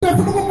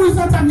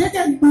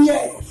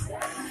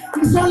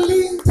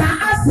ngizolinda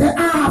aze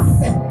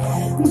afe,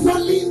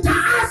 ngizolinda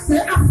aze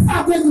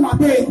afakwe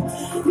engcwabeni,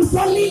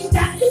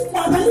 ngizolinda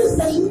ingcwaba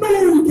lize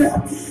linuke,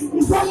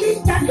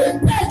 ngizolinda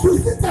impethu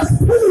size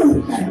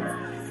siphume.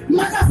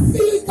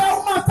 Makafika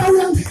umata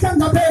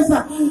uyangihlangabeza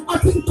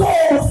athi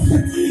Nkosi,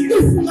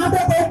 if ngabe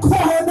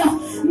bekhona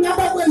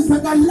ngabe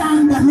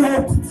kwenzakalanga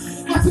lokho,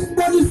 athi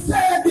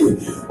ngiboniseni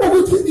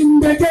ukuthi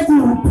ngimbeke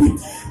kuphi,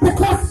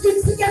 because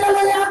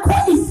intsikelelo yakho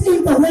is in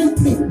the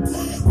waiting,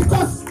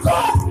 because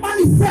God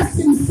manifests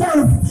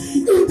himself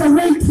in the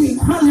waiting.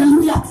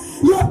 Hallelujah.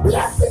 Your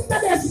blessing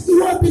that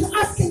you have been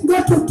asking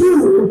God to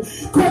do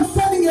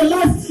concerning your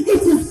life,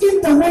 it is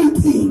in the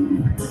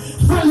waiting.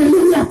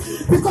 Hallelujah.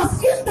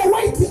 Because in the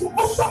waiting,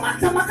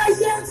 usomandla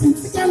makayenza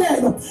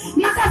intsikelelo,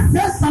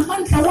 makaveza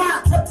amandla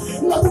wakhe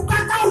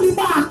nobukakauli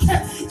bakhe.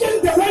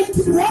 In the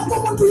waiting, wonke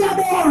umuntu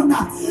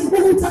uyabona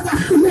ukuthi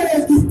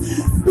akahluleki,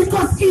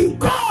 because in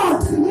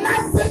God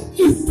nothing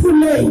is too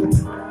late.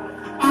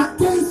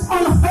 Against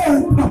all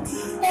hope,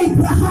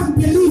 Abraham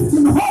believed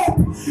in hope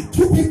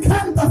to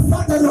become the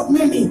father of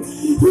many.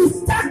 He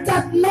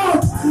staggered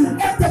not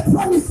at the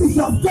promises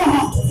of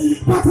God,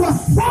 but was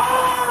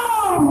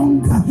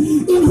strong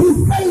in his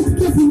faith,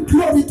 giving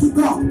glory to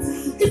God.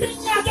 Even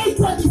in year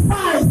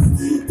 25,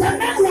 the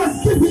man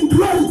was giving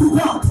glory to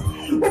God.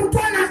 But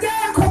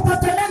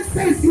the man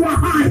says you are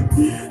high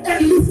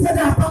and lifted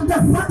up. I'm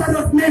the father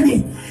of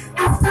many.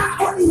 After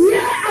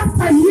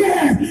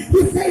year,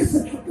 he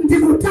says, he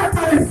did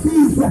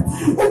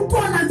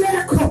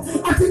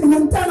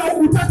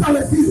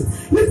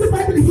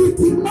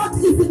not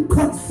even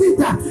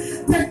consider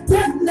the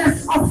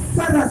deadness of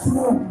Sarah's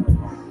womb.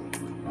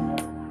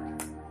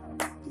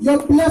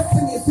 Your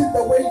blessing is in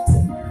the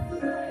waiting.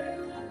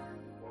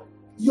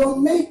 Your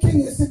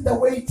making is in the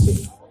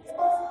waiting.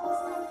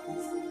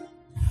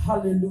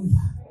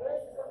 Hallelujah.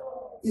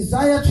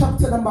 Isaiah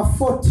chapter number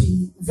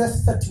 40,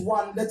 verse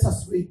 31. Let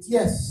us read.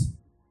 Yes.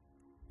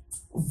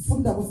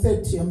 Funda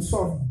 30, I'm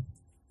sorry.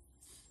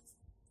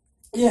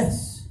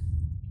 Yes.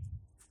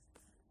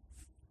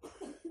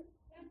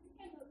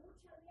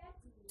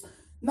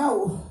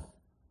 Now,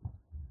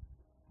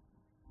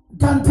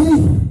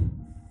 kanti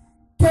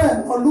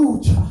ken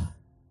olucha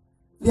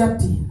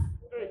liyadina.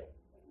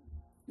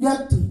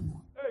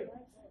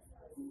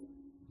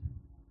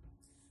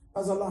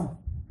 Azalana.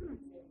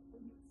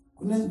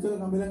 Kunento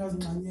ngamele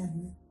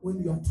ngazincanyene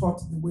when you are taught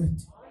the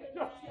word.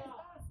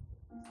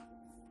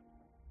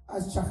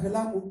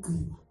 Asichahelanga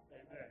ugqiba.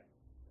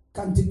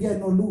 Kanti ke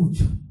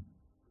nolutsha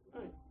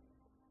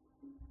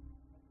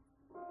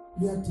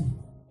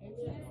liyadina.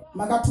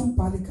 Makathi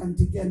umbhali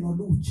kanti ke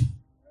nolutsha.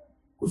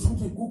 Kusho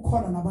ukuthi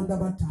kukhona nabantu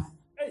abadala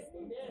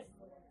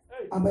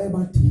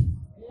abayebadina.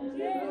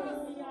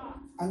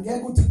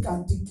 Angeke uthi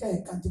kanti ke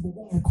kanti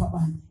bokungekho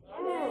abanye.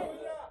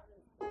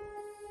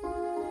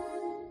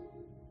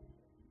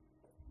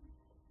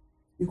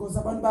 Because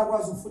abantu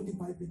bakwazi ufunda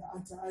iBhayibheli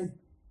athi hayi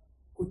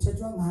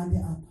kuthethwa ngani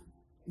apha.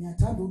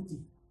 Ngiyathanda ukuthi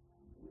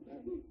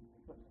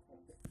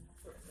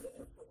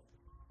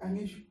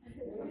angisho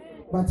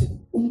but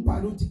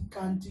umbhalo uthi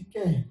kanti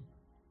ke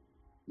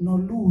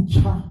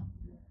nolutsha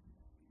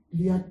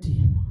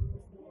liyadinwa.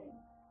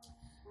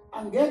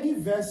 Angeke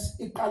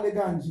iverse iqale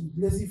kanje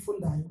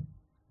lesifundayo.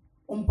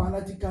 Umbhalo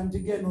athi kanti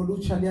ke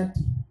nolutsha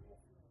liyadinwa.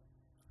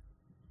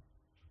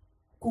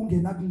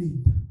 Kungena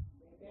kulinda.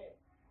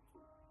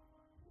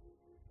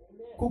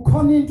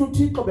 Kukhona into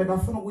uThixo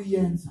bekafuna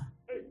ukuyenza.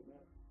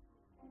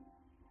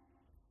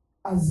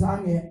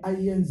 Azange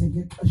ayenze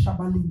ngexesha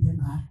abalinde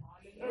ngalo.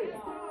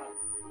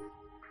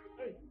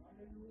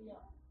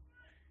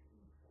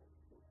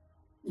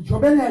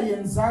 Njobe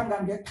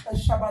ayenzanga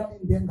ngexesha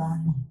abalinde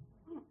ngalo.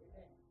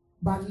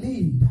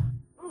 Balinda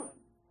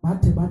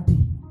bathe bathi.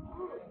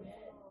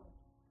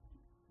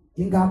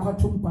 Ingakho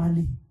athi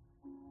umbhali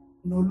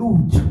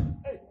nolutsha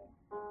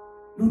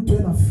luthe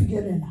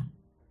lafikelela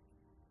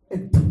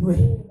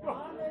ekudinweni.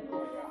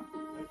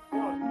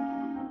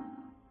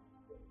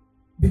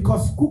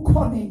 Because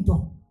kukhona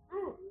into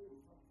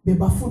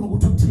bebafuna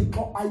ukuthi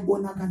uThixo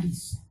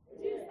ayibonakalise.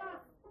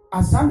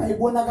 Azange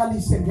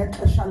ayibonakalise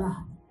ngexesha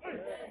labo.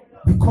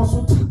 Because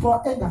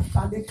uThixo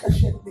engahlali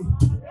exesheni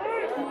lethu.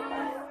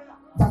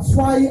 That's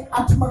why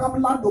athi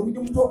makamlando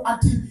umuntu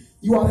athi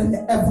you are an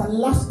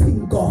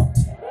everlasting God.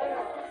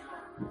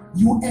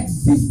 You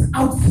exist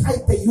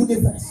outside the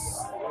universe.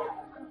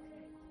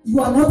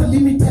 You are not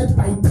limited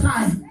by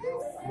time.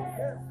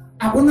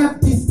 I will not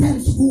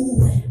distance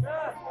kuwe.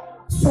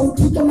 So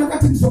Tito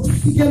makati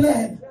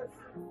ngizokusikelele.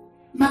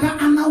 Maka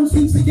announce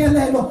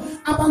intsikelelo.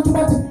 Abantu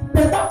bathi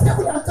bebaphe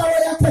kulatawa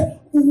yakhe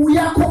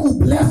uyakho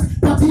ubless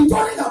but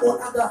intoni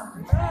ngabonakala.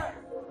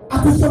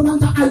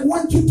 Akusomanga I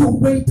want you to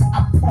wait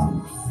upon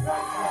me.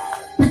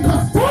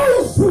 Because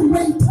those who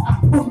wait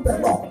upon the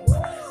Lord,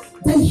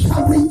 they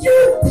shall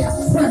renew their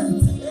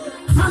strength.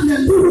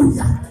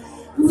 Hallelujah.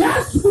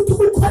 Yes,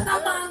 kukhona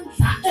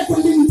amandla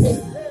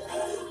ekulindeni.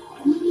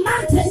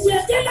 Manje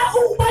yekela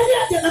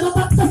ubayekela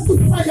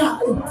babatesifayo.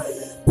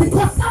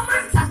 Because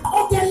amandla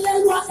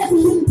ogelelwa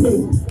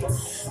ekulindeni.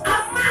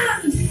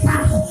 Amandla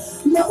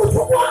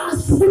nokuthi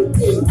uyakwazi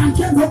ukulinda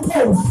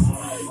njengokhozi.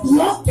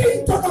 Yonke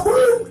into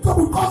nobulumko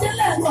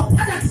buqokelelwa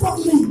phakathi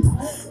kokulinda.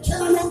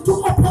 Tshela lo muntu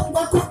ophambi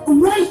kwakho,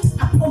 wait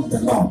upon the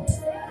Lord.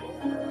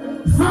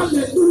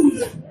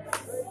 Hallelujah.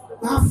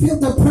 I feel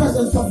the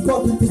presence of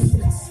God in this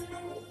place.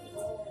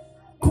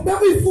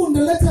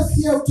 Let us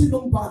hear what you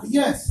know.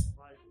 Yes.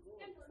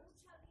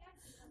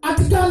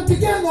 Atikanti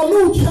no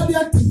lucha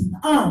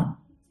liatina.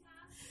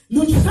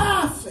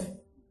 Luchafe.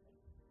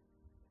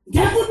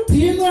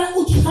 Ngekudinwa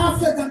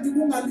uchafe kanti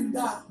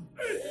kungalindanga.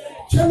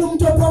 Tshela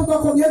umuntu ophambi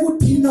kwakho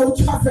ngekudinwa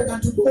uchafe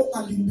kanti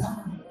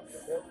kungalindanga.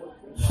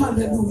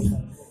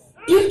 Hallelujah.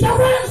 It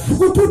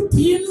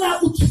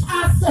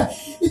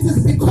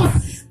is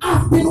because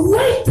I've been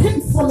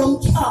waiting for a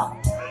long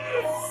time.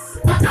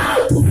 But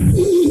how to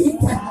feed?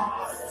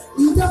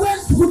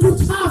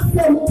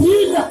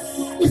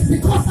 It's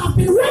because I've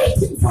been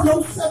waiting for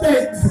long time.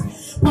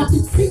 But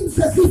it seems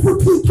as if we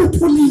teach you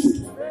to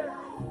lead.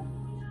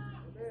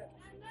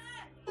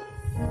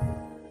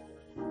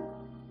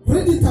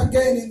 Read it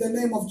again in the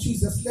name of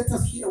Jesus. Let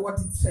us hear what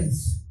it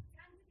says.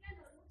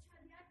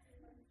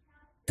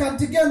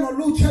 Kantigeno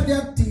lucha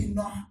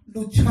diatino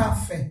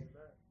luchafe.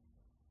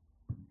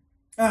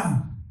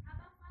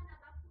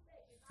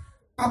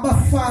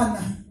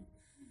 Abafana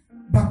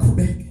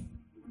bakubeke.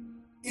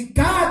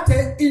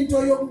 Igate into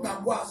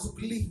yongakwazi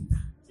ukulinda.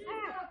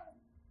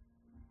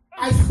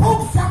 I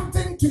spoke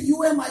something to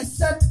you and I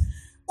said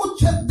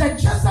the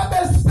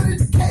Jezebel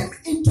spirit came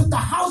into the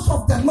house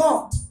of the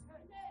Lord.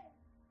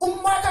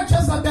 Umaga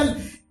Jezebel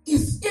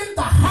is in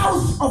the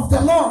house of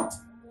the Lord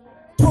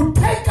to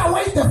take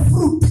away the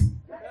fruit.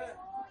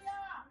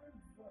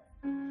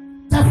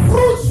 The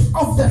fruits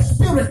of the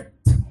Spirit,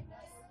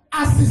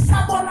 as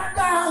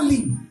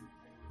isabonagali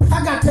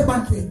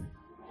phakathi.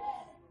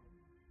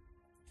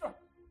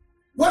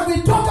 When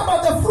we talk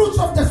about the fruits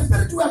of the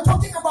Spirit, we are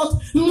talking about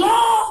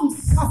long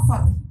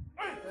suffering.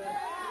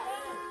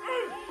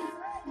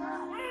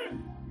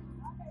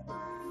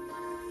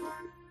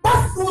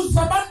 Bafu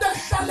zabanda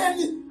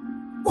shaleni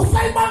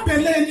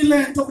usayibambeleni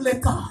lento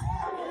kuleka.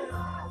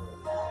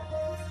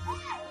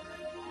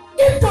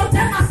 Into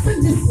tena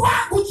sindiswa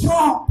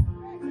uJob.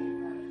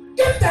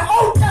 In the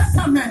Old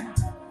Testament,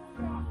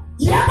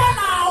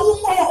 yabana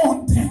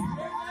umonde.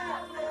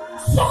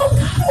 So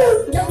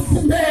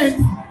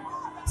ngemsimeni.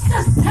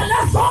 Sesithela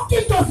zonke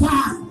into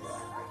zami.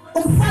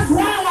 Umfazi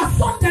wawa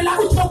sondela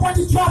kuJob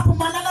wathi Job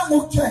manana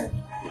ngokutshela.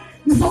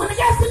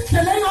 Ngizokunikeza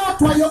indlela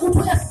eyodwa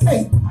yokuthi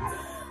escape.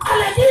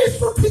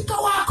 Alekisa uThixo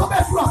wakho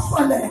bese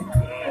uyasweleka.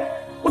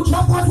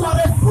 uJob wathi you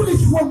are a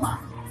foolish woman.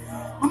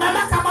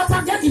 Mama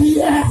kamata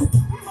ngiyiyeka.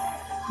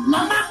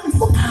 Mama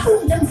ngifuna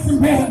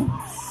ngemsimeni.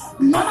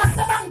 Mama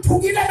sabang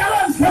tugile na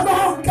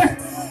bonke.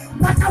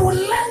 But I will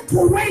learn to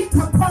wait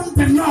upon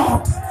the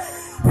Lord.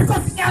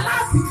 Because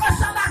yalazi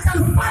kasha laka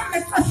lufane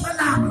kasha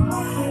laka.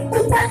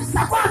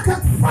 Ukwenza kwake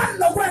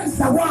kufana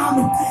ukwenza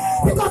wami.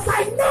 Because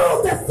I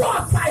know the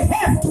thoughts I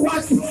have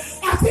towards you.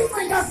 I think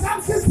when the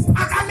senses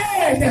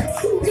pagamede.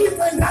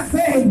 Even the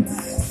same.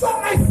 So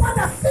my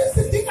Father says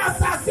the thing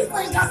as I see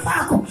when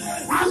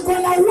I'm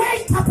gonna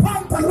wait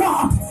upon the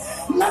Lord.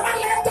 Never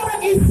let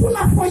them in full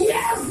for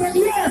years and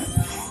years.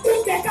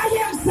 In the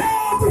Gaian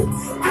said,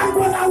 I'm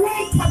gonna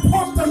wait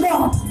upon the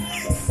Lord.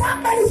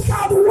 Somebody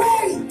shall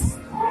wait.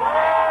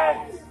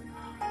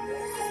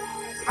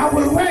 I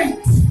will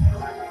wait.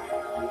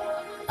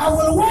 I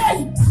will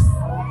wait.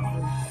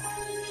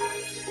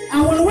 I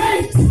will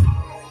wait.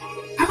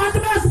 I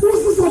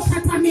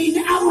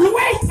will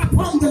wait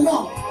upon the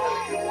Lord.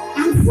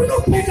 I'm full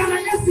of pagan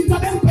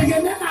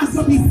as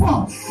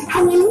before.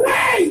 I will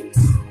wait.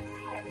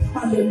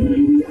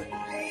 Hallelujah.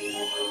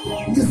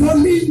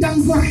 Ngizolinda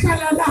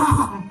ngizohlala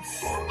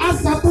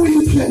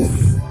azabuyihle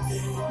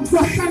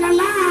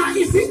ngizohlala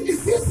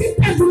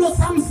isiphendulo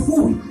sami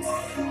sibuye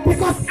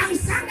because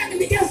angisanga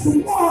nginikeza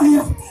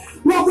umoya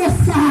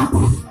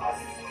wokwesaba.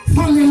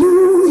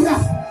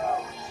 Hallelujah.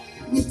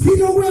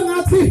 Ngithina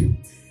kwengathi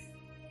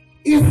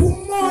if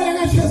umoya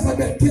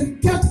kaJezebel can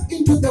get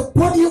into the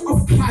body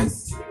of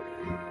Christ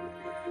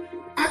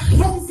and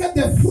comfort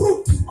the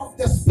fruit of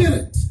the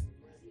Spirit.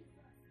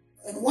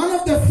 And one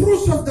of the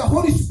fruits of the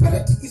Holy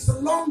Spirit is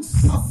long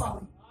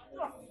suffering,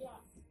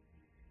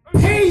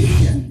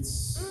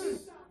 patience,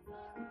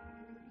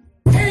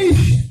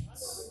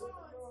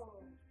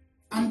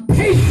 and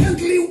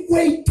patiently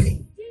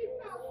waiting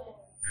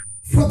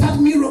for that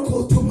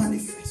miracle to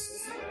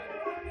manifest.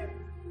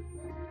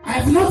 I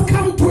have not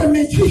come to a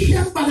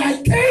magician, but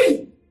I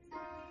came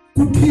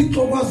to teach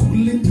was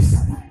willing to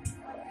survive.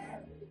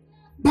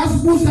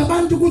 Basibuza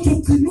abantu ukuthi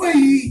ugcinwe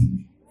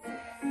yini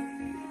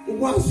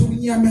ukwazi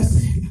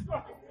ukunyamezela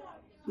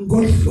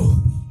ngolhlobo.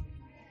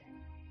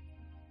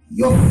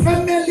 Your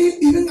family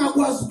even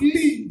akwazi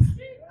ukulinda.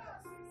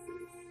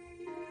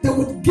 They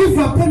would give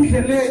up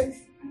endleleni.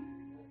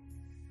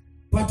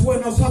 But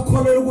wena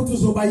usakholelwa ukuthi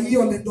uzoba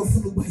yiyo lento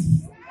ofuna ukuba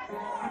yiyo.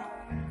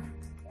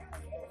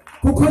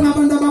 Kukhona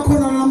abantu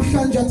abakhona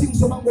namhlanje athi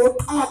ngizoba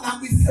ngoqala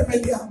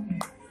kwifamily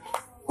yami.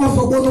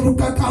 Ozobona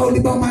ukakao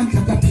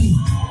libamandla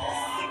kaThixo.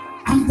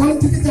 I'm going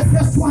to be the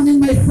first one in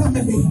my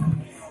family.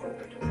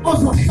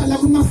 ozohlala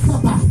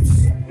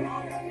kumasabathi.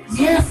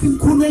 Yes,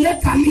 ngikhulele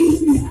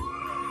egalini,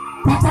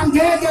 but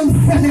angeke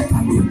ngifele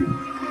egalini.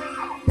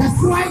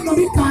 That's why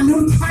noma igali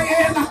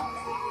utshayela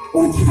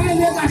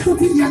kahle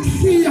ukuthi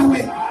ngiyakushiya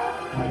wena,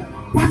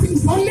 but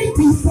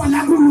ngizolindiswa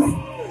la kuwe.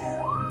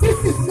 This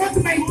is not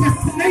my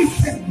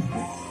destination.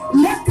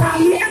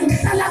 Legali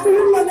engihlala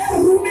kulo,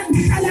 le-room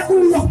engihlala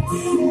kulo,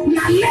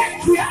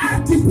 nalendlu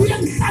ye-RDP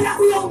engihlala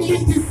kuyo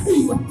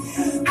ngilindisiwe.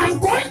 I'm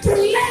going to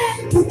learn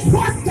to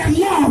trust the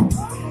Lord.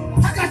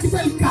 Phakathi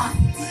kweligali.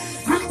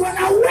 I'm going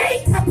to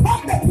wait upon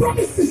the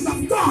promises of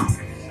God.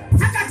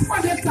 Phakathi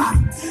kweligali.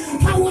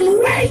 I will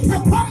wait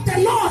upon the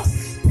Lord.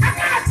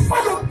 Phakathi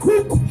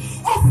kwalomkhukhu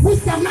of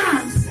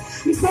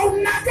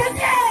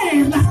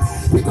ngizomnakekela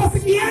because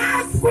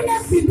ngiyazi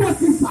kunezinto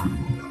ezizayo.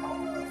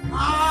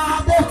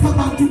 Abekho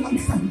abantu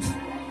namhlanje.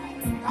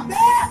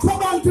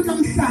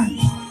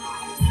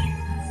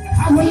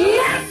 I will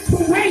learn to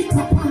wait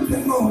upon the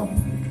Lord.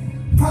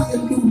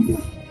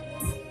 Hallelujah.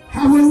 I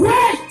will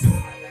wait.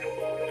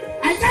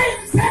 I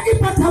can't say it,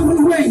 but I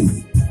will wait.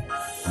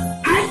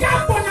 I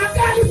can't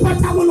bonagali,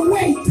 but I will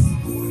wait.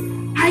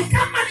 I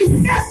can't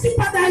manifest it,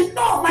 but I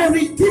know my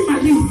Redeemer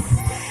lives.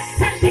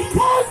 And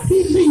because he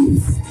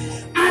lives,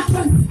 I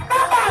can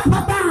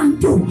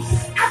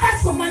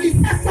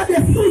manifest the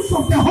fruits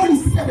of the Holy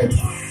Spirit.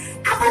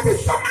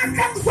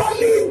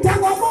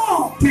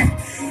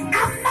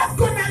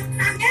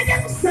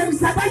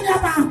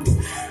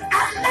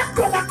 I'm not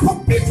gonna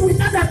compete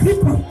with other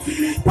people,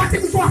 but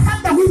it's your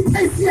hand that we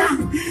place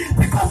young,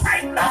 because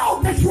I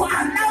know that you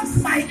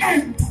announced my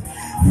end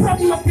from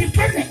your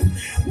beginning,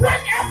 when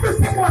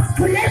everything was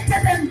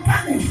created and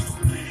vanished.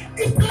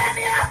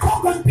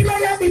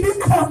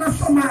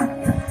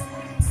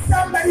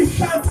 Somebody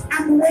shout,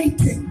 I'm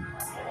waiting.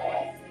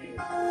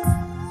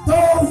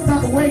 Those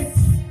that wait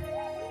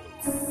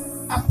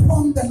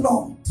upon the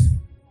Lord,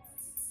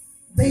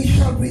 they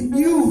shall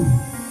renew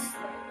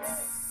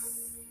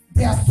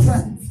their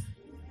strength.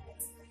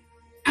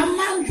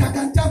 Amandla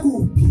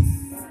kantakubi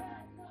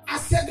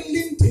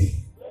asekulindeni.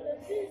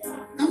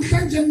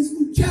 Namhlanje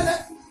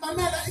ngitshela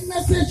mamela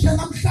imessage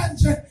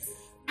namhlanje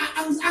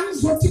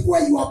angizothi kuwe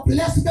you are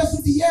blessed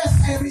bese yes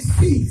I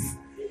receive.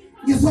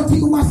 Ngizothi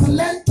you must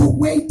learn to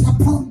wait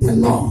upon the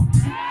Lord.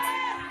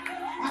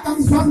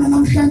 Akamzwana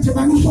namhlanje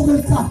bangisho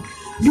ukuthi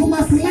you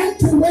must learn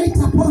to wait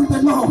upon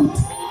the Lord.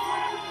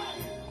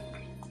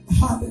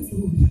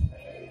 Hallelujah.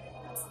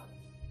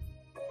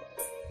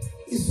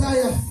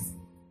 Isaiah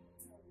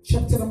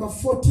chapter number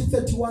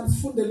 40:31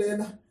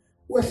 sifundelena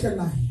wehle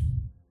naye.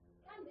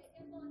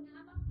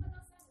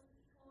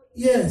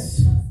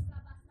 Yes.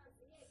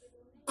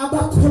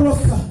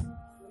 Abakholosa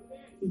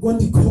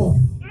ngondikho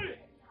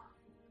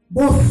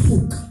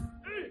bosuka.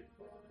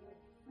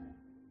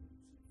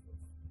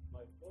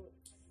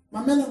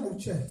 Mamela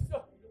ngokutshela.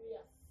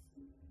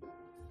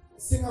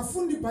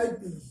 Singafunda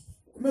iBhayibheli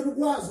kumele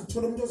ukwazi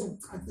uthola umuntu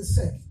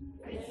ozokucacisela.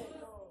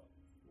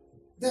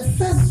 The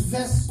first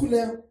verse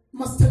kule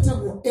masithatha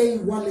ngo A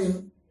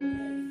wale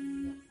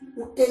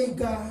u-A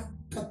ka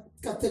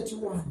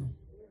 31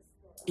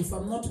 if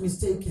I'm not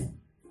mistaken.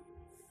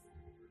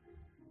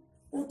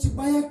 Uthi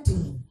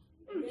bayadinga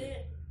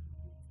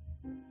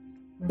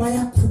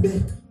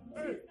bayakhubeka.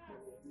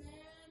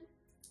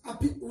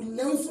 Aphi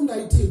uleyo ufunda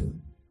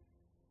ithini?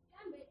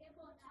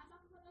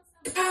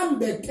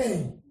 Kambe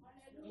ke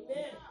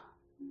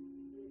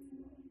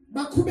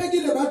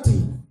bakhubekile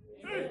bathi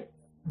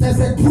there's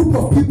a group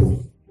of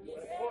people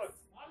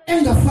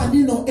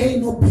engafani no A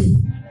no B.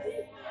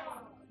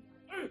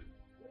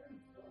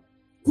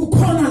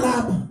 Kukhona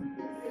laba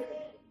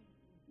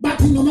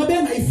bathi noma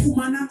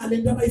bengayifumana ngale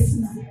nto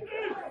abayifunayo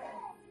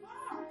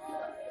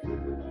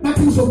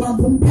bathi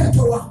ngizobamba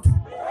umphetho wakhe.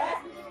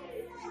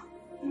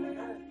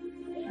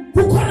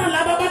 Kukhona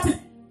laba bathi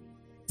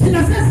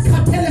thina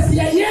sesikhathele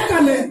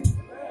siyayeka lento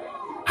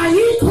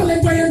ayikho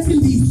lento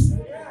yensindiso,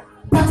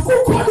 but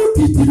kukhona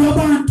udidi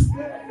lwabantu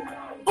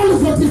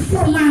oluzothi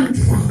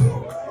somandla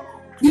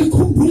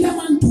ngikhumbule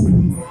amandulo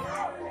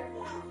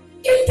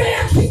into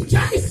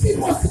yatshintsha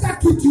isimo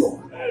sikaGideon.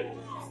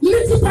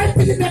 Lithi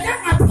iBhayibheli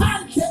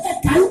bekangaphandle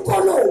egaya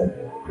ukoloni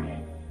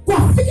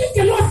kwafika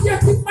ingelosi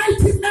yathi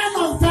mighty man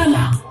of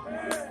valor.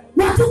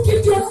 Wathi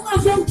uGideon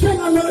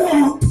ungazomthenga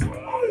loyo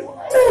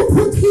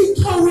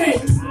uThixo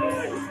wethu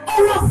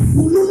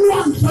owavula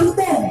ulwandle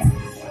olubomvu.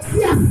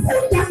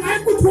 Siyafunda ngaye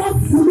ukuthi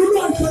wavula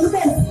ulwandle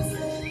olubomvu,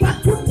 but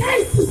today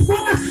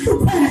sisibona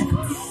hlupheka.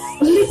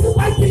 Lithi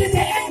iBhayibheli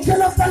the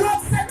angel of the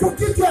Lord said to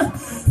Gideon,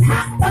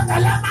 hamba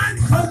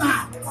ngalamandla na,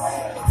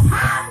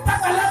 hamba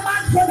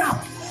ngalamandla na,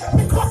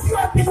 because you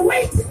have been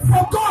waiting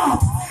for God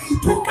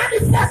to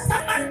manifest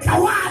amandla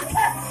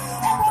wakhe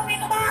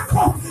ebomini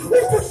bakho.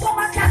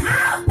 Ukusomandla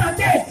hamba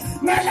ke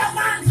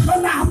ngalamandla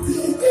na.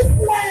 If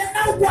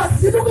wena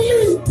ukwazile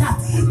ukulinda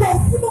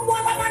bofuna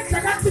ukubona amandla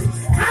kathi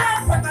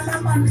hamba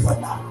ngalamandla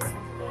na,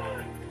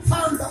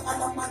 hamba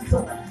ngalamandla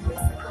na,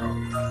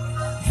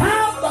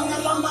 hamba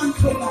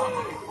ngalamandla na,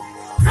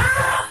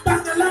 hamba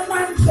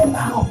ngalamandla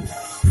na,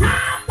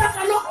 hamba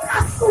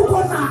ngalokasuko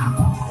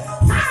nakho,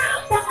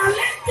 hamba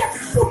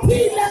ngalento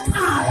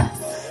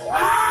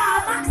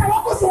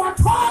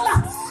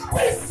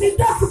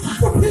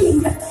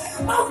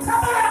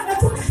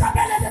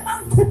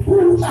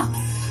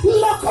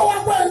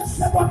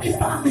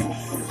bami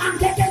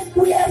angeke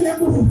ngibuyele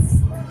emuva.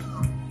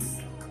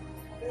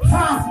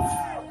 Hamba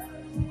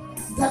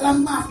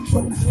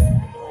ngalamandla na.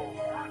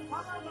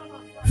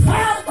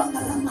 Hamba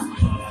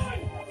ngalamandla.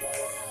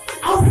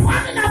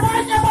 Awufani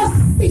nabanye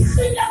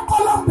abasifihlile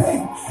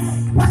enkolombeni.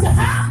 Bathi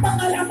hamba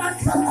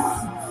ngalamandla na.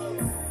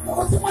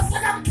 Ukuthi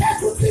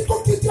masekamkhetha uThixo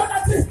uGidiyoni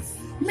athi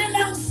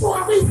mina ngisuka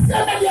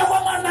kwifamily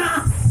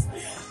yakwaManase.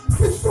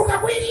 Sisuka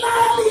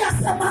kwilali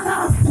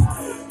yaseManase.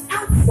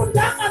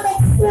 Angifundanga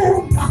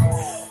nokufunda.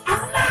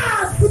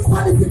 Anginazi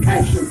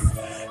qualifications.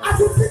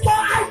 Athi uThixo, I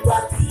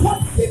don't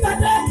consider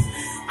that.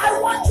 I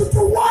want you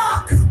to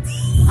walk.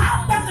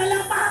 Hamba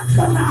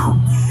ngalamandla now.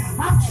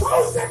 I've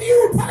chosen you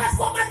phakathi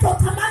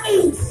kwamadoda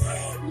amaninzi.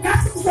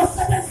 Ngathi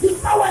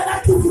ngizosebenzisa wena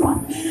Gideon.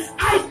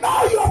 I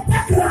know your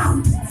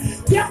background.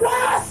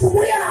 Ndiyakwazi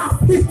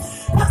ukuyaphi.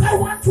 But I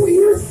want to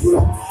use you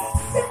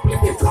simply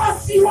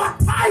because you are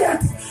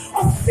tired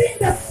of seeing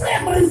the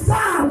same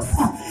results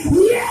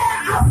year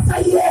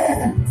after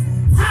year.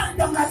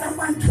 Hamba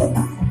ngalamandla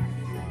now.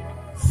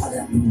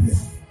 Hallelujah.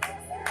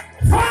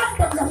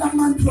 Hamba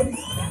ngalamandla now.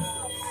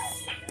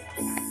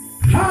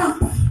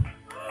 Hamba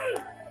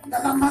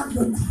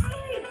ngalamandla now.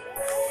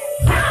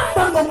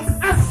 Hamba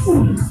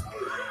ngokufuna.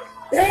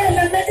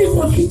 Le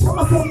izochitha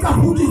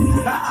masonkahuli.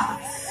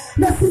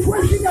 Le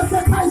situation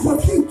yasekhaya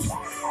izochitha.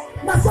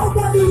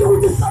 Masawubonile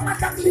ukuthi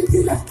samandla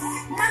kulindile.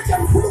 Manje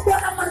ngifuna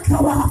ukubona amandla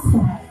wakho.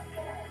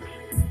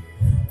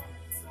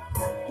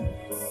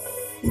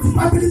 It's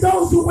probably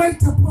those who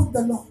wait upon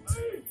the Lord.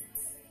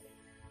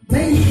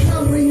 They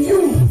shall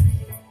renew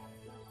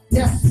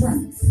their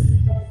strength.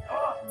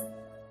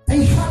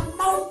 They shall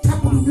mount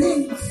up on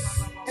wings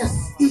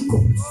as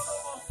eagles.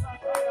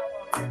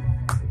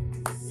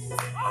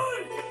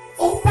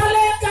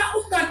 Ubaleka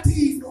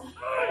ungadinwa.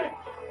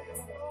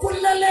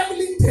 Kulele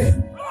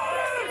emlindweni.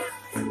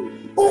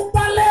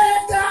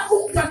 Ubaleka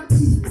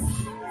ungadinwa.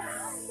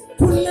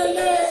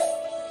 Kulele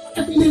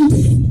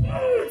emlindweni.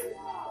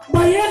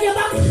 Bayeke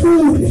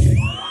bakudlule.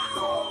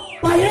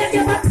 Bayeke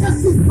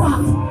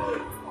bathesify.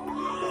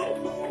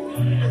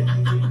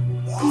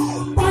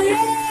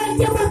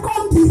 Bayeke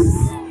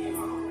bakhombise.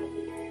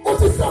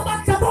 Uthi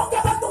somandla bonke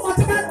abantu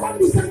ngathi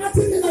bayakhombisa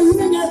ngathi mina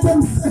yini engenza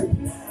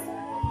umsebenzi.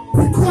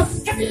 Because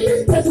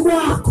emlindweni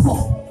wakho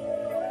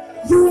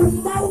you will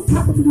mount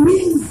up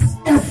wings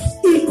as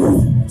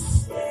eagles.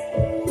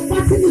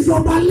 Bathi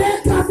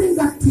nizobaleka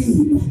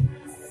ningadinwa.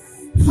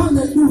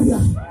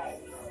 Hallelujah.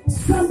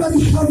 Somebody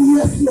shout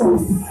yes,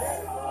 Lord.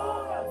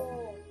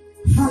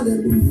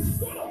 Hallelujah.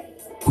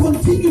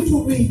 Continue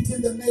to read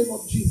in the name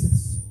of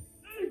Jesus.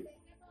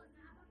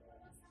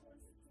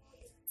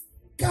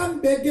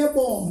 Kambeke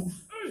bona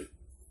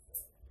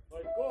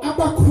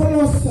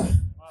abakholosa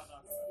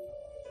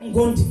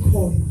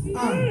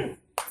ngondikhono.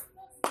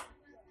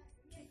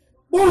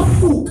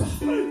 Bofuka.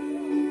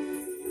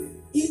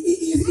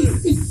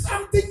 It's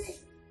something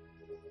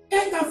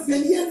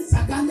engaveli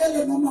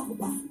yenzakalele noma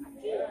ngubani.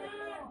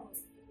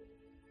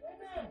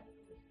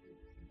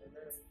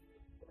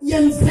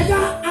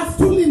 Yenzeka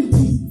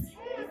afulindini.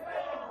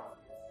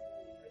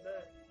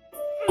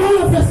 All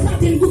of a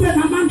sudden kube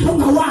namandla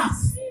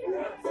ongawazi.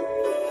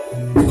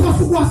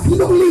 Because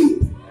ukwazile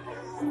ukulinda.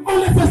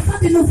 All of a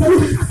sudden uvela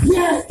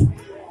uhasiyeke.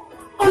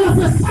 All of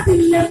a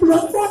sudden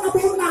lembona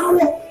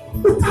bonawo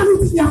uqala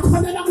uthi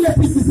ngiyakholela kule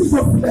business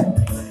izovuleka.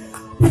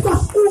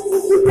 Because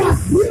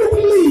ukwazile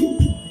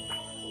ukulinda.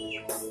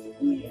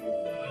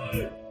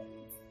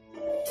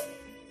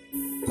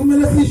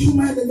 Kumele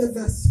sishumayele le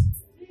verse.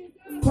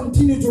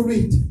 Continue to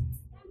read.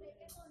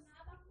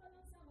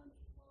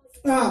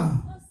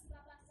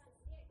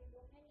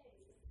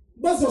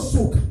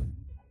 Bazosuka.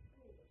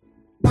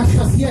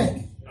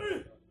 Bashaziyeke.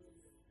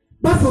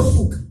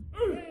 Bazosuka.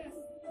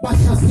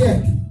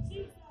 Bashaziyeke.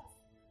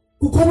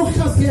 Kukhona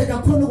ukuhlaziyeka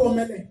khona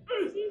ukomelela.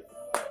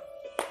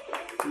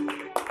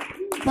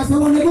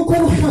 Bazalwane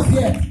kukhona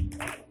ukuhlaziyeka.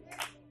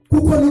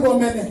 Kukhona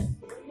ukomelela.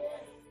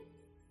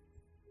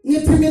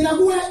 Ngithi mina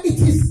kuwe it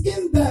is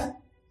in the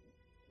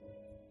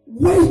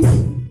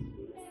waiting.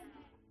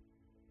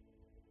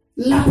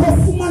 Lapho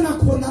ufumana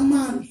khona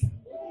amandla.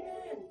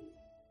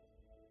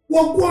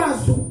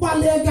 Wokwazi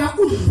ukubaleka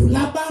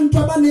udlula abantu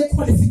abane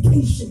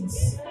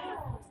qualifications.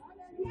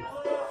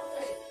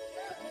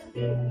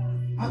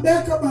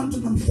 Abeka abantu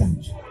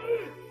namhlanje.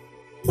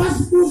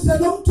 Basibuze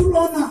lo muntu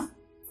lona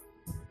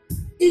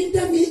into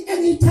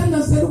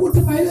engiyithandazela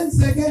ukuthi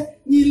mayenzeke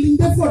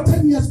ngilinde for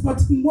 10 years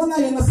but ngibona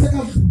yena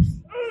sekadlula.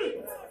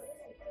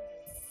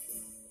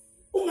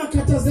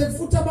 Ungakhathazeki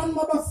futhi abantu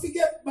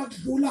mabafike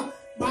bakudlula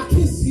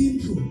bakhe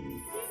izindlu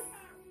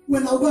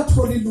wena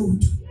ubatholi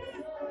lutho.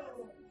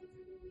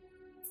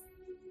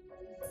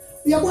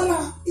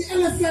 Uyabona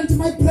i-elephant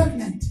my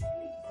pregnant.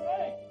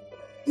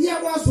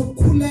 Iyakwazi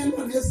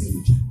ukukhulelwa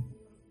nezinja.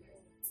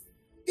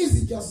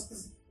 Izinja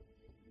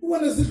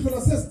ubona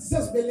zidlula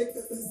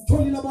sesibeleke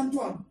zitholile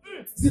abantwana.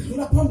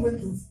 Zidlula phambi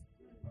kwendlovu.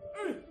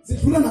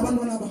 Zidlula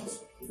nabantwana bazo.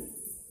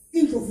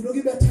 Indlovu lokhu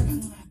ibetha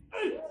kancane.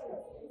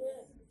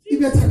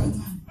 Ibetha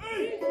kancane.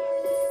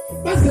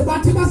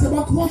 Baze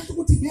bakhohle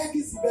ukuthi ngeke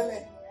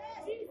izibeleke.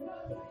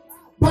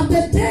 But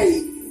the day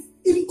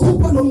in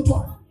Kupa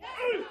Lomtwa,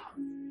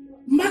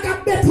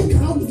 Magabeti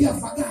ground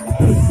Yavaga,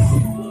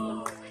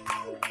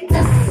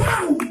 the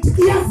sound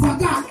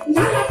Yavaga,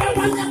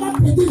 Nalabama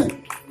Pedile,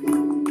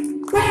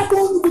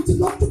 Babon with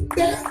not to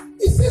bear,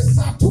 is this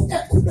to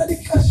equally.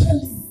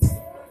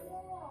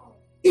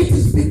 It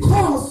is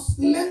because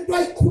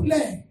Lendrai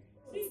Kule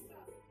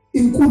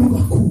in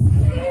Kulubaku.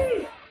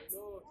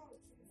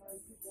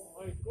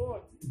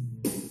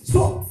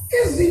 So,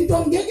 isn't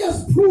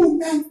Dongega's proof,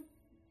 man?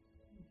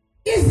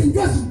 Isn't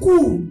just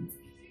good.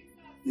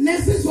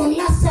 This will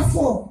last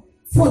for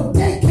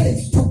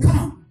decades to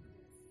come.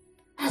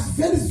 As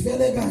very,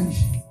 very elegant.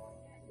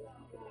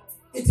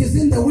 It is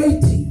in the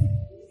waiting.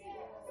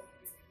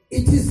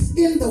 It is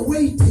in the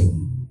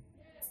waiting.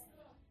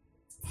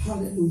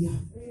 Hallelujah.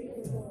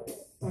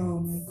 Oh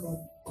my God.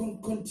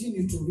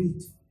 Continue to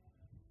read.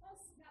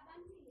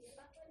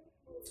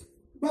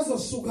 Bazo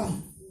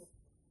suga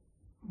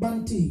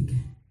banting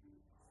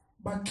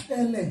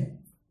bakele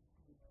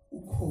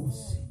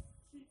ukhosi.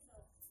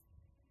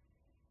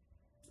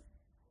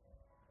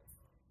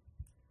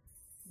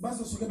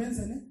 Bazo suga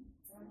benzene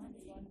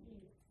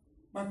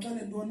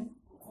bakele ntoni?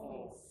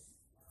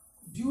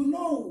 Do you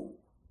know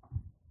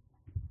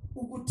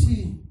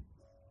ukuthi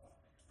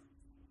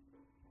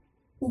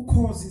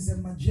ukhosi is a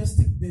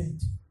majestic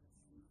bird?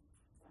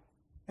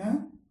 Huh?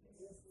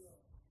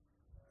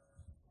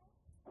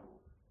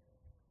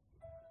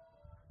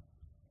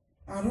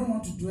 I don't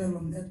want to dwell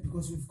on that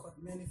because we've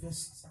got many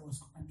verses. I was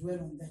going to dwell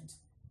on that.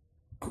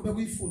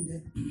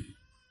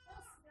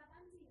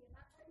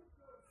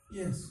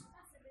 Yes.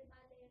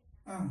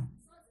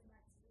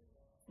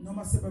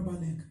 Noma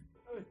sebabaleka.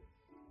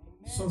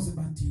 Soze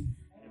bathini.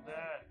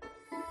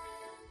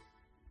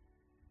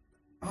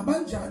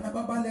 Abanjani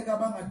ababaleka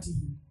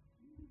bangathini?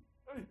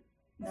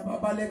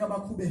 Nababaleka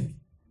bakhubeke.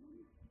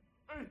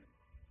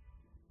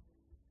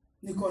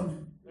 Nikona.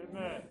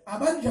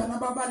 Abanjani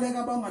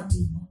ababaleka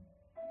bangathini?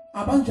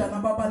 Abanjani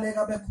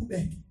ababaleka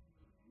bekhubeke.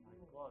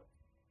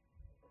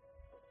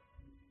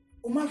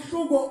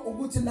 Umahluko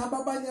ukuthi laba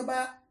abanye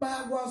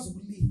bayakwazi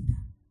ukulinda.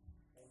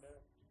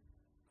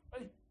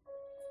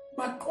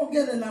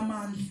 Baqokele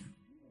lamandla.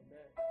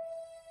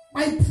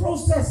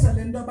 Bayiprocess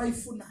lento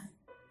abayifunayo.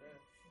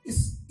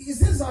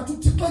 Isizathu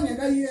uThixo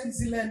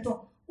engekayenzi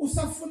lento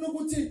usafuna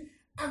ukuthi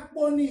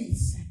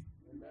akubonise.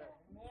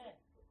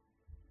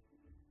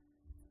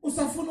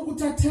 Usafuna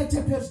ukuthi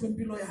athethe phezulu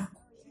kwempilo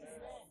yakho.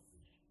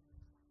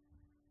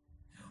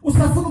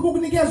 Usafuna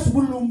ukukunikeza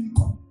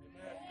ubulumko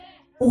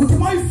ukuthi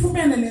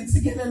mayifumene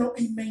lentsikelelo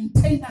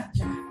imaintain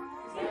njani.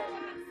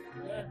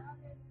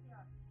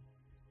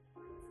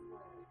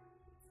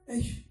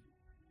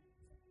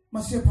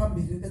 Masiye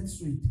phambili,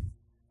 let's read.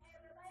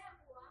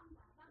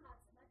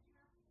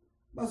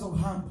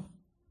 Bazohamba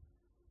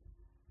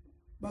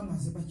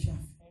bangaze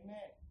bachafe.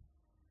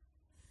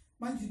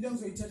 Manje into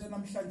engizoyithetha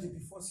namhlanje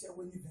before siya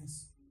kwenye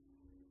verse.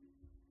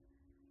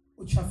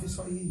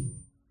 Uchafiswa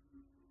yini?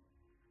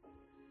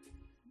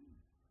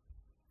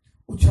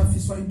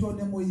 Uchafiswa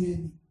intoni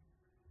emoyeni?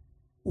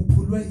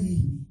 Uphulwe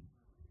yini?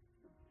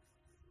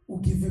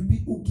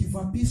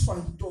 Ugivapiswa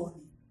intoni?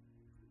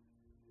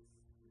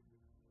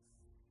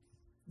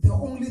 The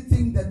only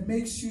thing that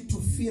makes you to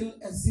feel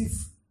as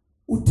if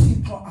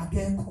uThixo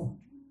akekho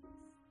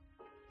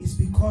is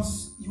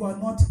because you are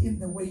not in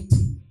the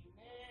waiting.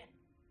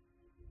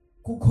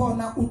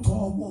 Kukhona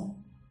uqobo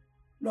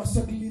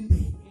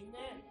lwasekulindeni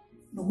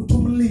nokuthi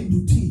umlindi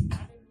uThixo.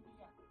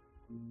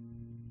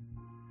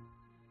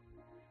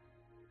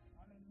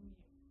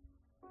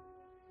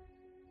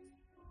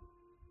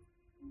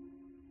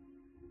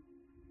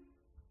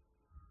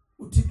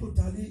 uThixo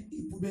udali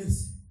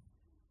ibhubesi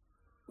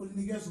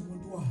ulinikeza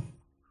umuntu wayo.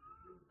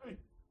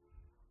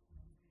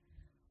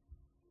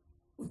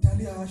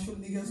 Udali asho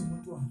unikeza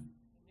umuntu wayo.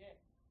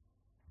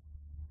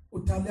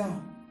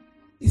 Udala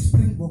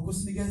ispringbok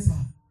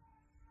usinikeza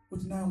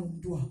uthi nangu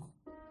umuntu wakho.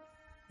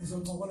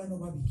 Nizoncokola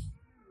nobabili.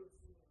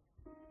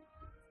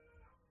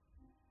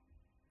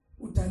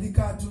 Udala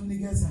ikathu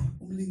unikeza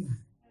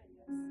umlingane.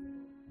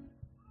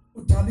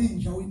 Udala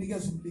inja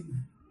uyinikeza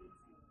umlingane.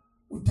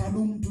 Udala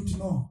umuntu uthi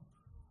no.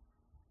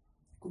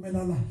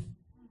 Kumela la.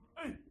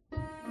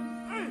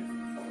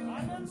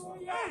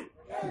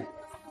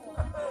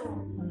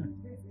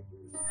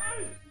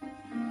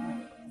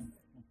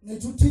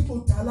 Uthixo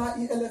udala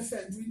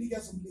ielephant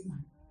uyinikeza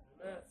umlingane.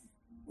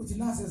 Uthi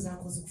naze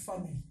zakho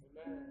zikufanele.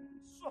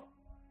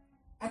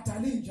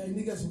 Adala inja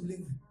inikeza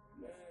umlingane.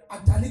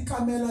 Adala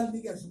ikamela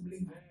linikeza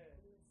umlingane.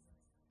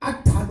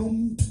 Adala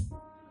umuntu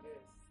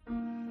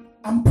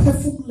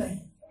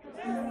amphefumule.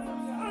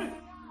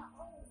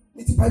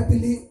 Ithi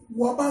iBhayibheli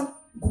waba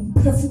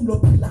ngumphefumulo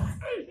ophilayo.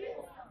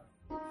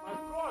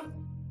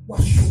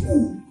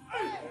 Washuku.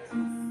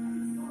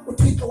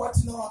 Uthixo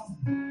wathi no.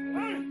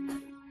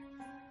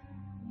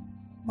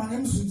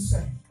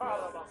 Mangemzwise.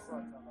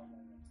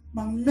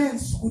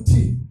 Mangimenza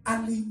ukuthi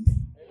alinde.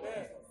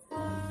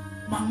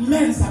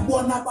 Mangimenza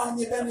abona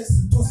abanye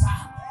benezinto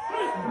zabo.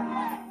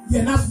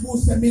 Yena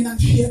asibuse mina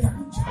ngishiyeka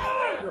kanje.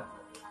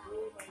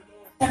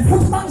 And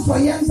futhi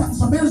mangizoyenza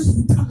ngizobenza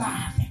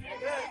uthalale.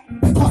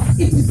 Because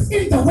it is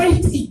in the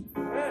waiting.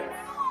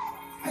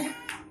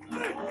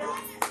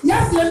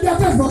 Yes, it is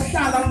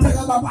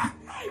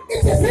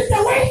in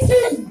the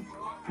waiting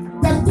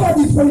that God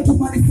is going to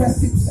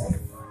manifest himself.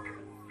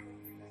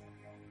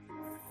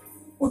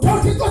 What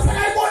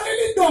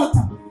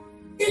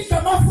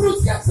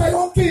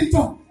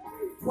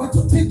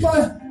you think?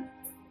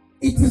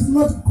 It is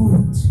not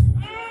good.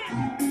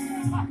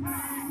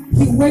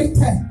 He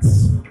waited.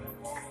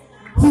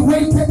 He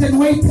waited and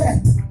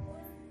waited.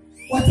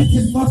 But it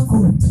is not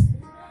good.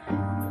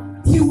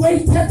 He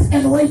waited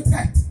and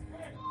waited.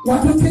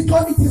 What you think?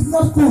 It is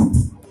not good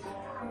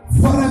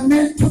for a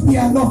man to be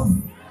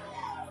alone.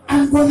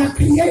 I'm gonna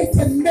create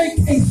and make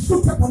a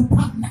suitable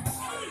partner.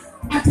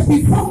 At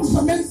before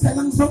some men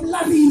selling some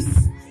lalies.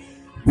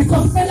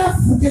 Because men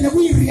are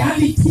we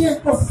reality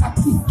of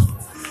fatigue.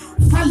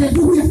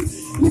 Hallelujah.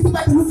 Little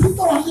bit looking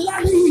for one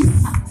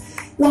lalies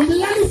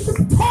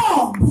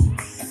storm.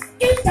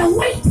 In the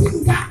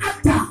waiting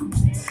Adam,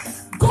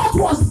 God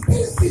was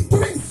busy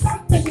doing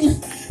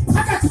something.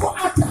 For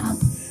Adam.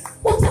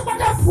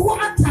 Whatever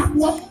for Adam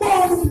was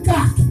born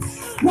God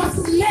was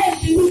laid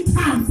in the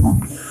temple.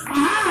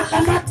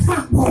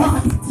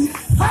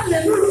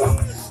 Hallelujah.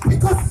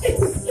 Because it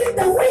is in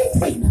the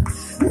waiting.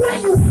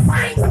 When you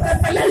find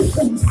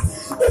revelations,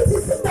 it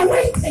is in the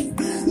waiting.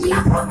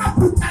 Lapona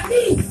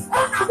putani,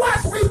 on a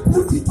watch we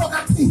put it on a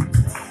thing.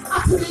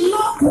 At the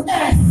Lord to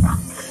earth.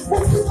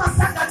 What you must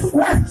say to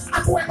earth,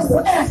 at when to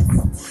earth.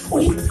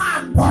 We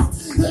tambo,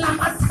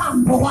 lama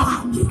tambo.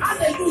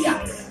 Hallelujah.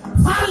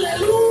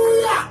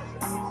 Hallelujah.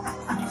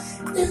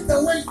 In the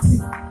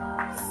waiting.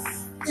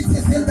 It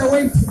is in the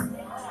waiting.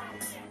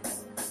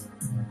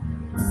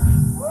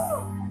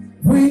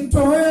 We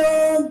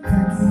toil.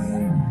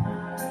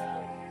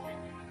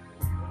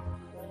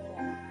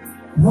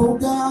 Oh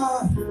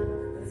God,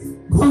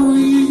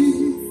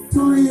 going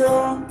to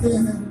your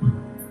care.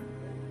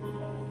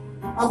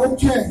 I will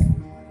check.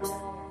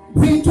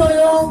 We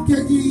toil.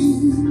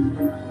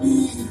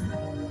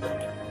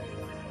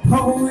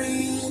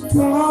 Going to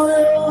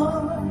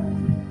your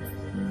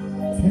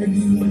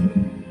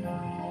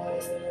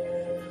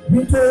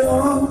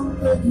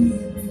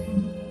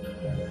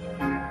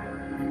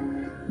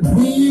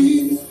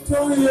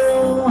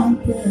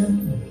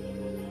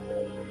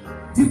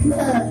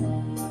declare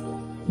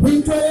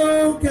winter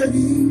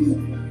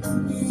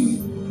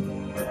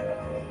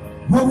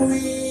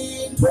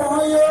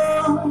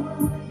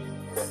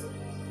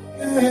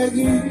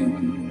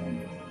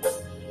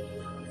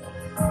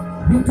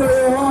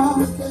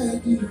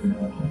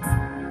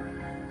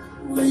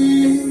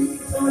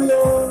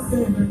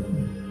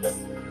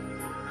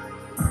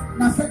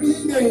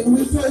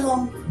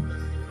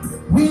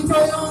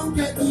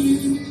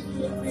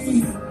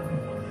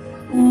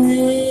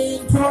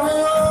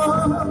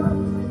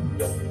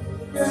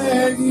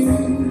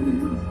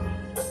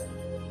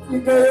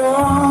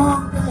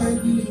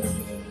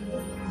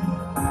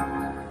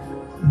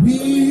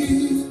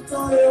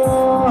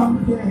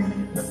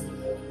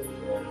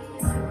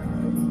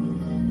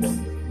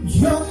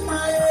you're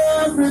my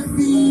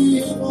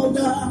everything, oh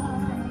God,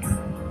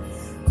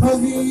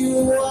 'cause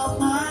you are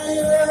my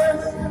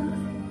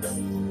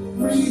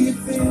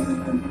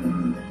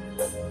everything.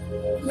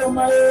 You're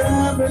my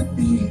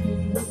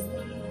everything.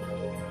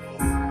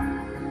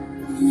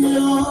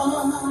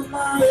 You're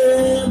my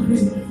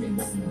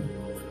everything.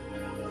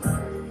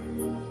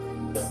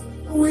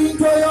 We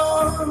go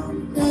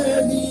on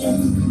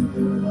again,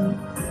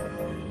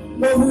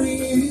 but we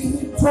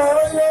go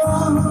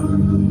on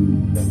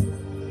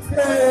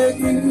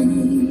again.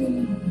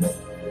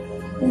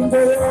 We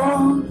go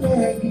on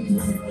again.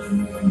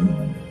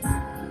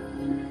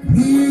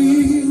 We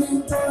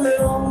go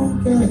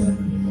on again.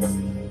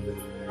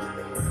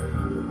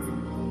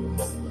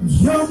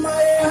 You're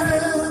my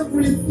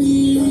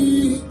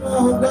everything,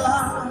 oh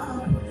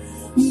God.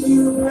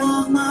 You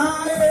are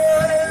my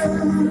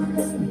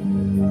everything.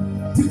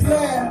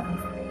 Declare,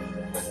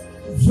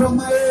 you're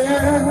my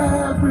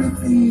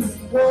everything,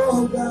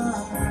 oh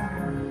God.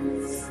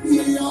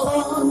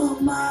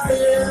 You're my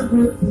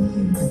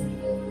everything.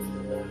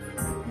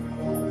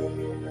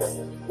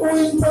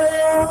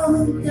 Winter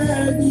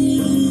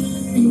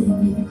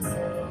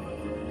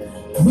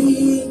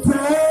we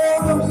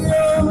call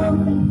you,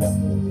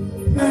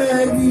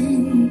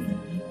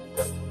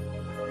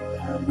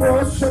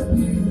 worship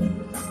you.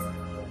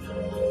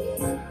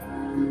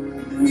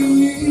 We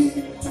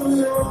to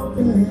your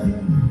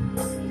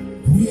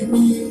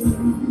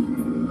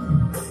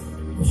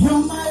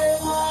you're my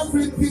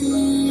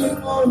everything,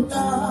 oh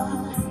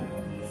God.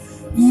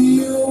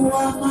 You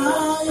are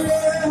my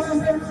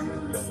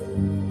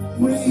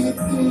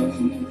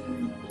everything.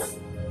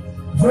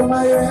 You're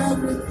my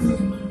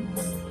everything.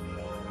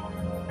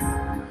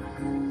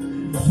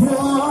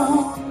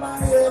 You're my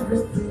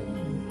everything.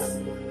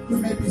 You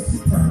may be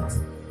seated.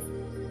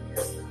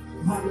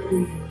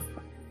 Hallelujah.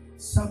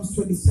 Psalms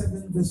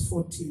 27 verse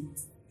 14.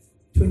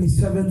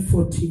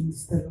 27:14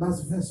 is the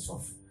last verse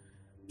of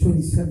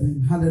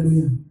 27.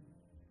 Hallelujah.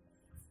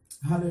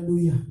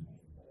 Hallelujah.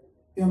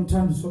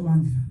 Uyamthanda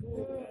uSomandla.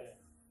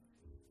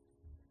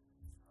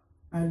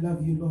 I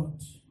love you,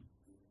 Lord.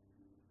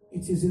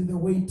 It is in the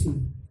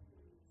waiting.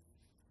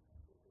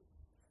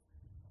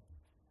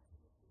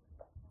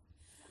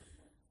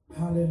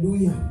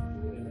 Hallelujah.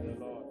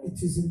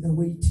 It is in the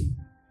waiting.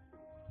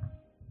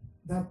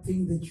 That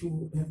thing that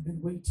you have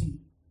been waiting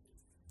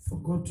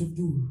for God to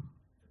do.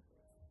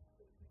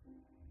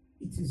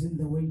 It is in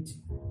the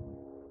waiting.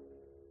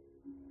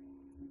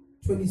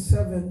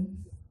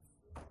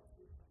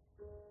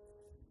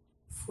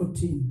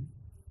 27:14.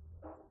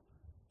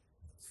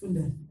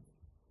 Funde.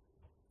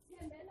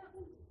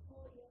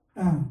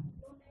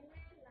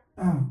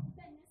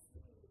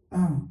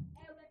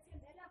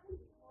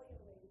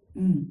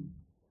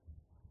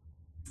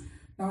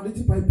 Now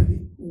let's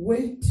Bible.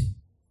 Wait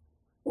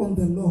on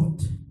the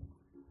Lord.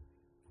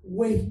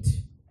 Wait.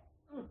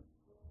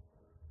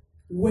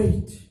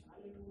 Wait.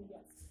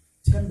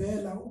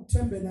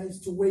 Tembela is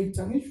to wait.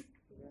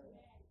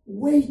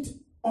 Wait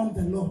on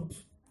the Lord.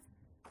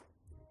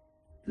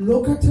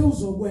 Lokathe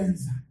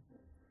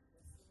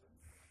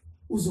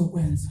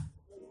uzokwenza.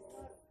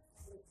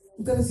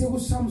 Ngicela siye ku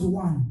Psalms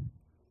 1.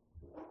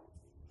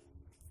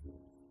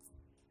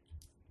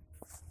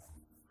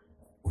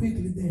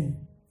 Quickly there.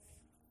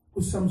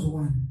 Ku Psalms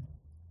 1.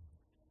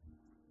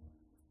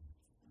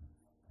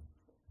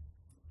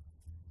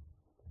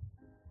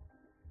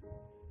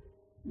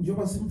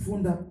 Njoba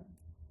simfunda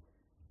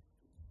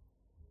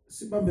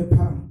sibambe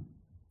pha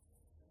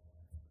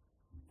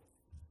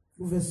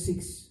verse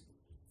 6.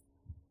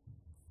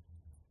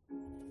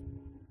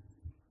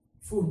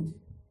 Fundi.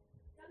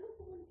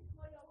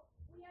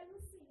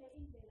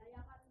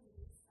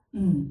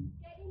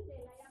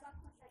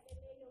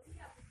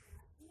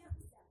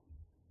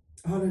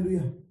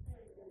 Hallelujah.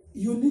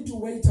 You need to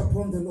wait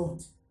upon the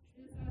Lord.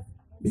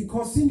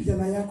 Because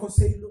indlela yakho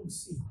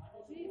seyilungisiwe.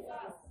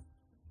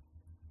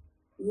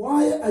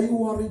 Why are you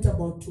worried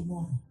about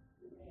tomorrow?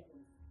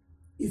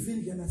 If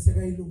indlela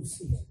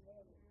sekayilungisiwe.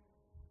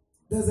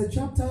 There's a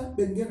chapter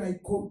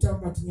bengingayikota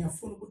but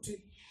ngiyafuna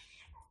ukuthi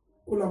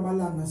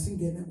kulamalanga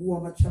singene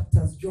kuwa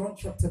chapters. John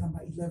chapter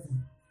number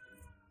 11.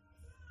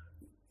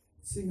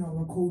 Sing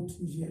our quote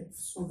nje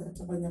so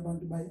that abanye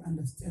abantu bayi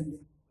understand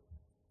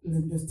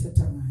lento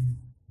sithetha ngayo.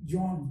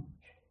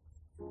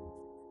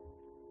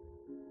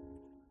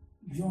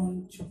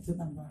 John chapter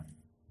number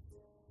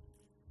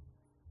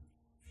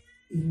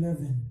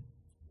 11.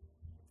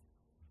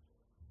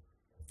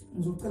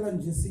 Ngizocela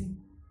nje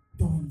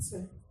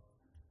sidonse.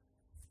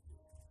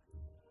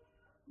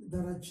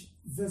 There are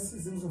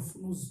verses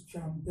engizofuna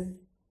uzijampe,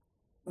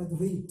 but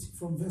read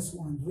from verse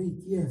 1.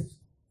 Read, yes.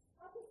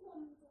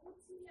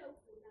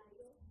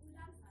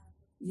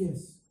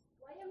 Yes.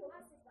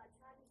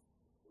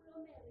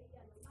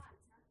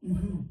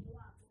 Mm-hmm.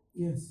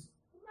 Yes.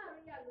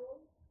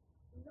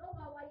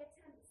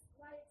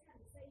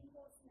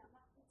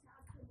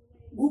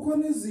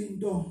 Kukhona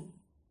izinto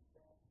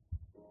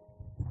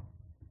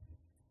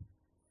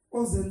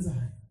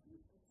ozenzayo.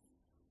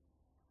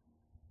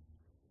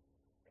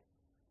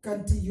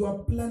 Kanti you are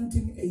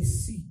planting a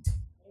seed.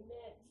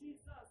 Amen.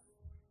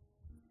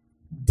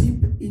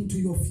 Deep into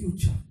your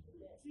future.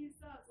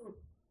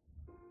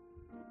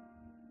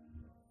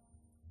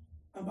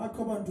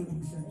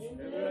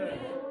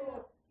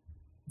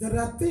 There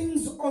are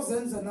things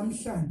ozenza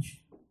namhlanje.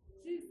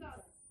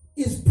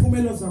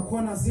 Isiphumelo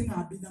zakhona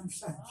zingabi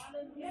namhlanje.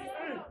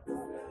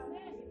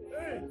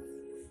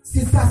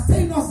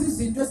 Sisustain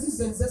izinto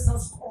esizenze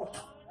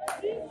sasikhola.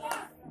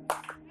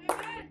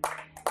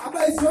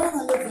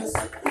 Abayizwanga le verse.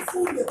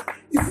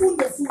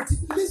 Ifunde futhi.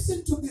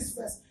 Listen to this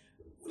verse.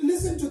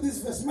 Listen to this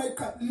verse,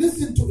 Micah.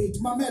 Listen to it.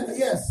 Mamela,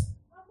 yes.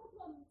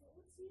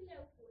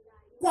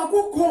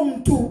 Kwakukho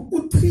mntu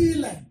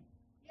uthile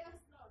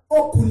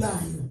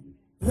ogulayo.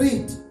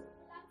 Read.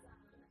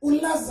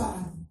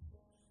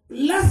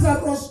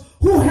 Lazarus,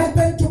 who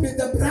happened to be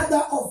the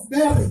brother of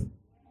Mary,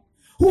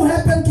 who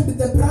happened to be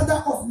the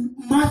brother of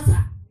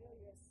Martha.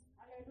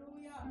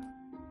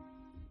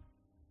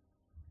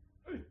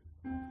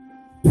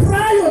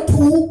 Prior to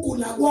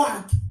ukula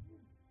kwakhe,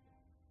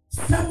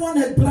 someone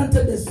had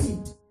planted a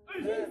seed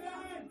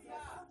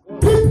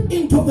deep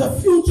into the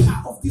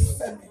future of this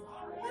family.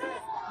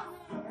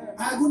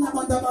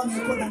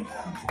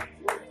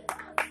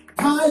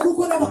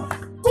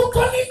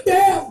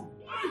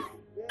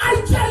 I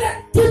tell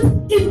it deep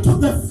into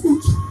the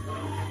future.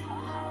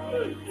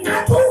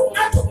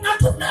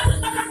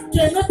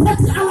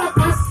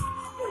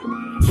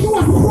 She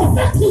was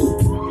prophetic.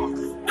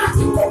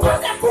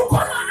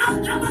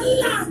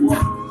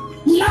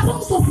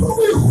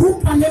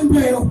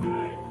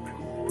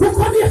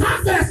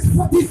 Harvest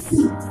for this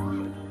seed.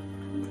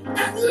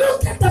 And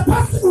look at the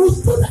person who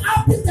stood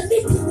up in the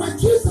meeting when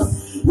Jesus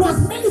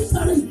was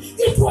ministering.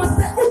 It was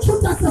the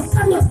Judas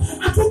Iscariot.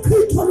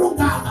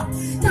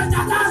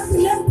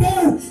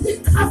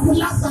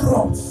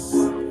 Lazarus.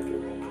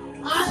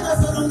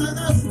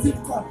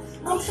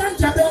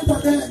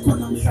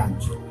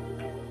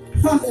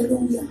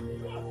 Hallelujah.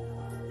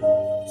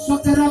 So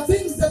there are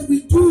things that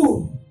we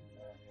do,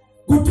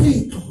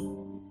 nguThixo,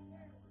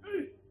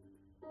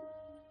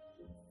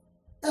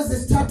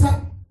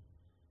 ezisithatha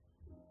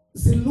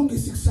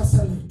zilungisa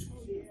ikusasa lethu.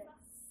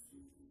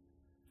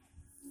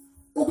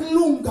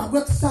 Ukulunga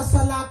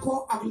kwekusasa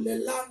lakho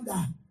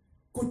akulelanga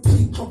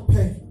kuThixo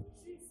kuphela.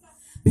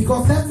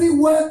 Because every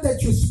word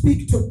that you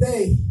speak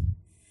today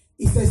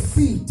is a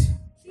seed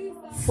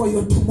for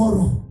your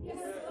tomorrow.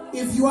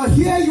 If you are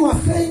here, you are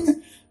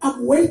saying,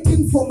 I'm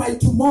waiting for my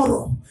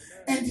tomorrow,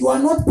 and you are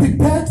not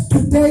prepared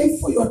today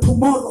for your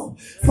tomorrow,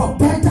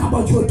 forget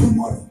about your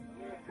tomorrow.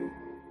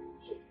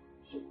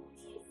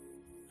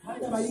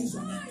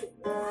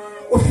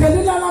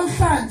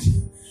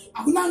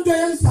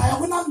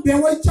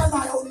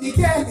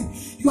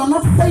 You are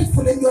not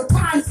faithful in your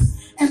times,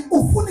 and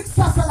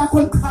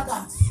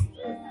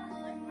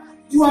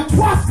you are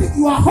trusting,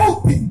 you are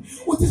hoping.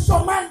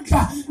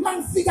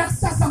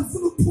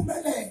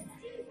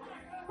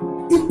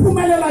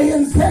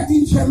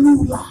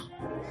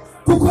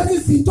 Kukhona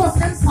izinto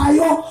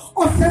senzayo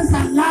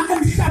osenza la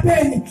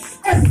emhlabeni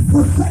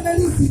ezivuselela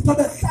izinto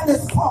behlale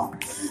sikhona.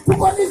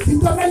 Kukhona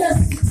izinto kumele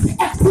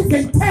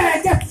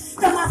si-activate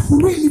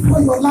emazulwini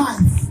for your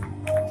life.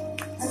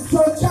 And so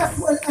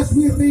just as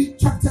we read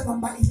chapter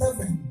number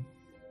 11,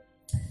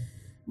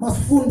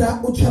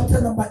 masifunda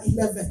chapter number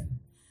 11,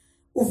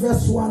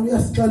 verse 1,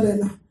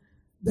 uyasixelela,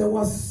 there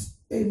was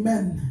a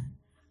man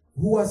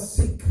who was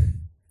sick,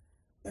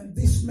 and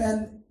this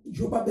man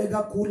njoba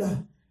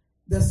bekagula,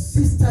 the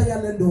sister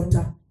yale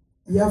ndoda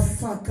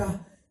yafaka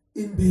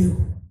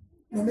imbewu.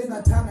 Noma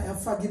engathanga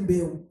yafaka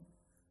imbewu.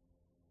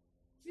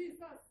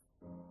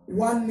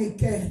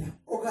 Wanikela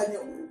okanye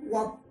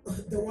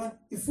the one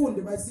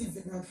ifunde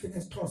basive kahle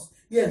ngesixhosa.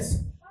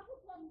 Yes.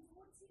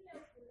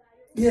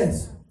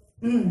 Yes.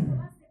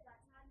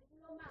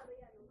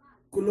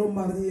 Kulo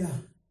Maria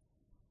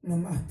no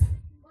Martha.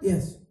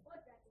 Yes.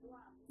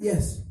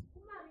 Yes.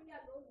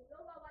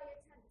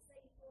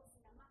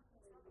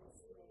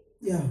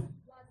 Yeah.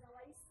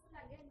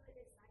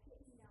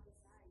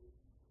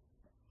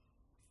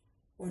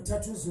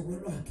 Wathatha uzuko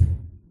lwakhe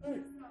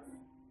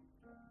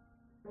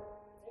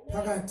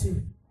phakathi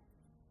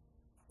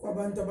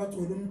kwabantu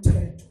abagcwele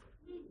umthetho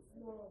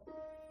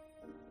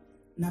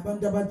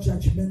nabantu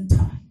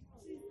abajudgmental.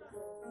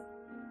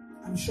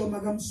 I'm sure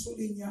makamsula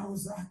inyawo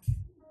zakhe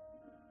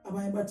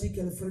abanye bathi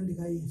girlfriend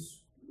kaYesu.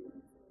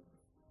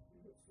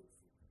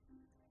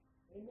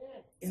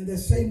 In the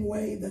same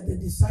way that the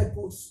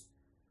disciples,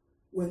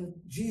 when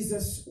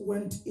Jesus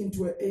went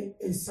into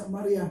a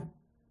Samaria,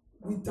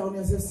 went down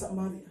as a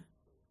Samaria,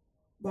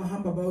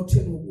 bahamba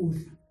bayothenga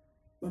ukudla,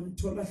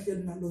 bamthola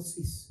hleli nalo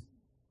sisi.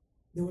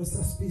 They were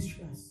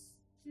suspicious.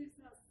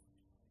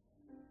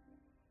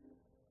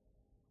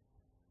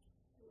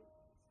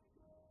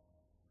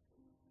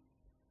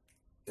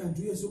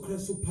 Kanti uYesu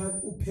Kristu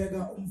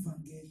upheka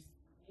umvangeli.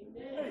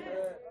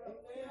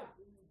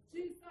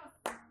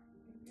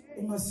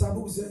 Ungasabi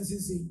ukuzenza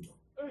izinto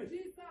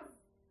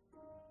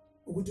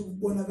ukuthi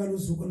kubonakala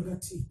uzuko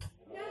likaThixo.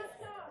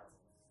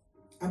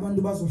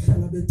 Abantu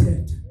bazohlala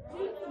bethetha.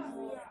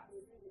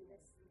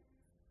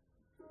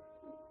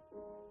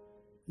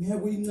 Ngeke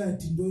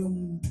uyincede into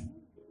yomuntu.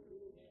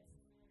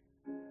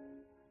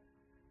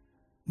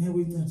 Ngeke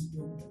uyincede into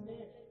yomuntu.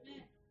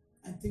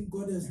 I think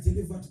God has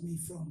delivered me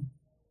from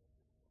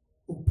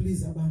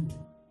ukuplease abantu.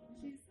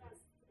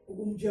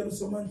 Ukumtshela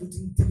uSomandla uthi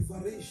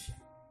ngideliverishe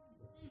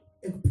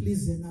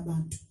ekupleasing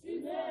abantu.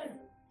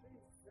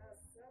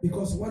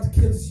 Because what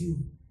kills you,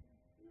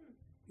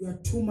 you are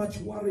too much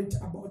worried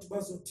about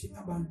bazothina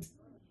abantu.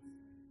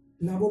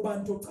 Labo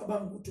bantu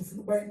ocabanga ukuthi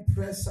ufuna uba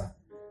impressa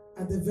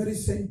are the very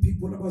same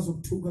people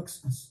abazokuthuka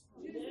kusasa.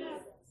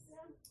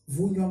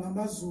 Vunywa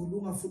ngamazulu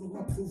ungafuna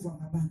ukuapprove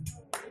ngabantu.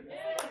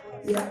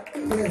 Yeah,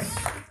 yes.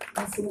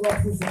 Ungafuna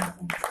ukuapprove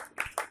ngabantu.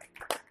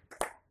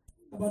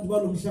 Abantu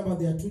balomhlaba,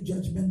 they are too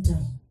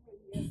judgmental.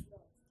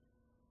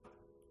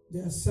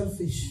 They are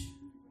selfish.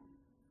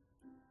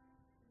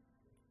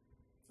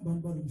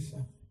 Abantu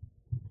balomhlaba.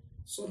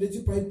 So lethi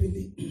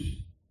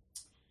iBhayibheli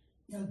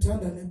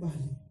ngiyalithanda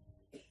nebali.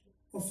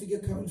 Ofike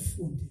ekhaya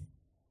ulifunde.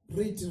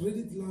 Read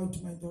it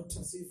loud, my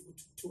daughter. Say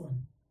it to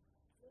one.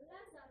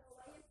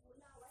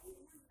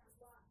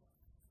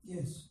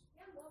 Yes.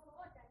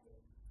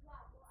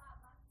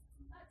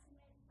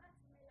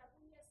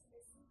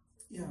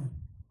 Yeah.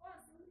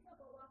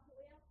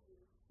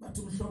 But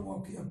umhlobo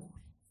wakho uyagula.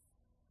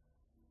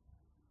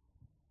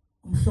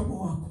 Umhlobo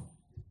wakho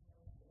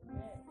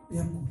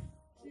uyagula.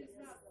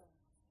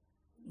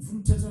 Ufuna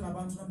uthetha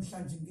nabantu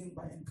namhlanje ngeke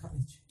ba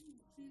encourage.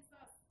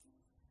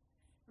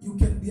 You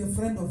can be a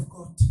friend of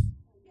God.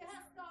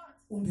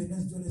 Ungene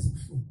ezintweni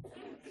ezibhlungu.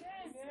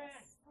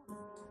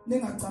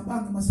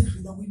 Ningacabanga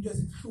masidlula kwinto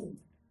ezibhlungu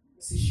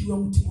sishiwe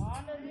uThixo.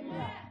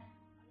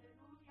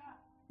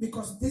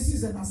 Because this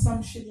is an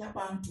assumption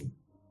yabantu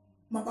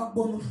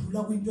mabakubona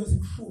udlula kwinto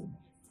ezibhlungu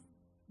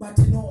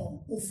bathi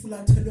no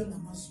ufulathelwe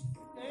ngamazulu.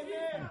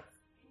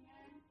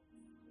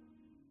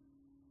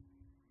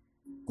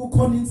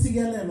 Kukhona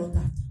intsikelelo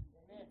tata.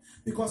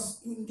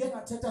 Because ngeke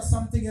ngathetha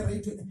something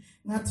right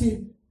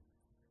ngathi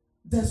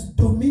there's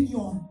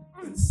dominion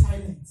in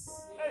silence.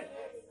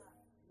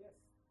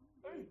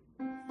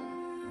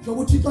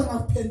 njengoba uThixo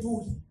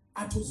angakuphenduli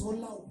athi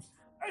uzolawula.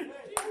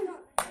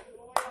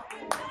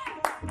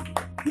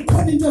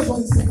 Ikhona into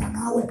ezenzeka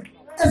ngawe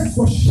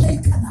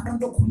ezizosheka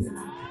nabantu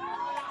okhulelayo.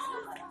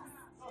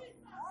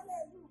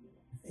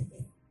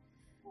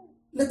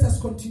 Let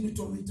us continue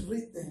to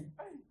read there.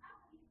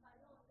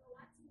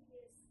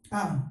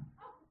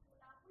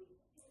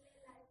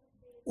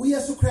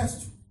 uYesu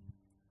Kristu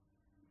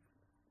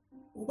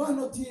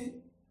ubani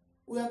othi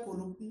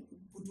uyagula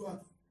ubhuti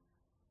wakhe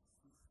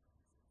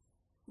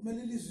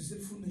kumele ilizwi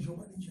selifunde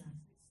njengoba linjalo.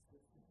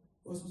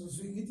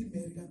 Uzozwe ngithi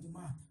Mary kanti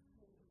uMartha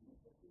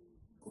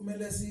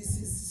kumele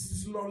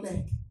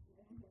siloleke.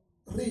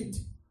 Read.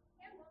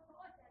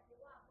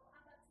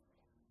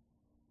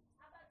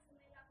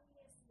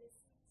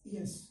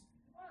 Yes.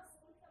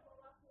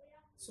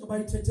 So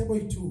bayithethe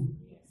boyi-2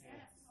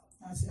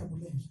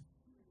 asiyabulela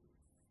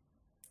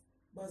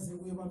baze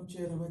kuye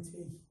bamtshela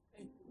bathi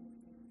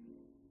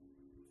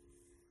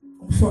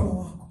umhlobo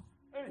wakho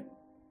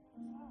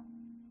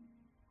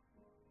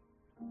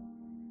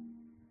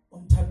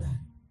omthandayo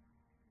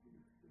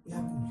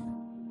uyagula,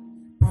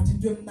 but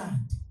into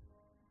emnandi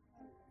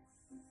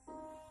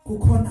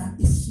kukhona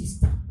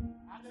isister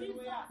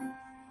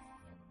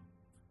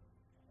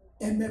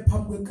eme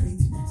phambi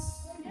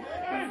kwe-greatness.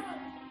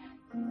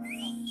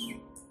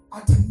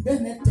 Athi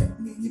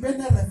ngibe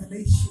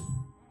ne-revelation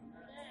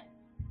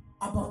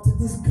about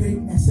this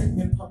greatness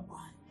eme phambi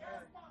kwayo.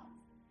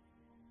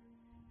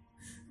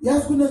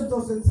 Yazi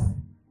kunezinto zenzayo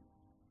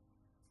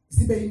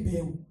zibe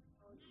imbewu.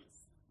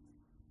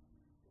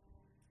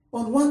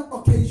 On one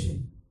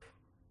occasion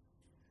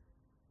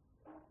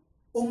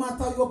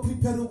uMartha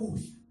uyoprepare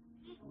ukudla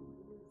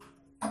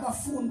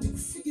abafundi,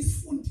 kufika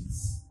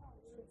isifundisi.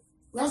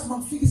 Uyazi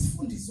makufika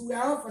isifundisi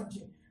uyahava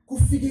nje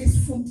kufike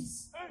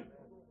isifundisi.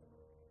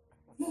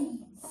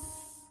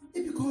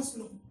 Because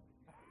lo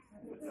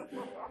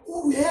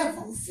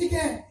uyeva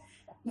ufike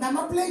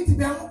namaplate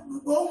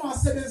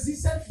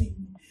bongasebenzisa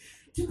endlini.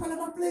 Khipha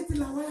lamaplate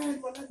lawa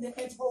wala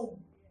at home.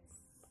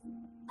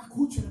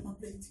 Akhutshwe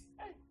lamaplate.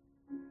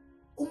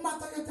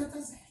 uMartha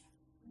uyathathazela.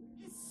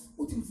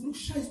 Uthi ngifuna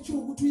ukushaya isitshuku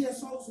ukuthi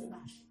uYesu awuzwe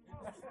kahle.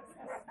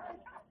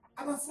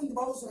 Abafundi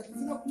bawuzwa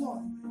ngifuna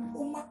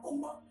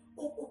ukuncoma.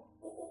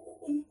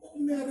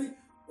 uMary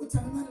uthi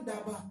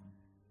anginandaba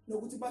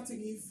nokuthi bathi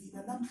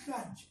ngiyivila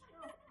namhlanje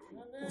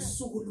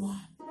usuku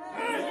lwami.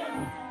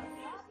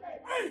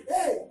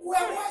 Hey,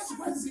 uyakwazi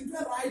ukwenza into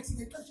right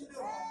ngexesha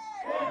le-wrong.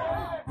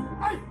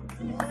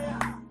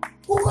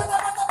 Kukhona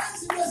abantu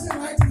abenza into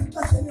ezi-right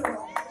ngexesha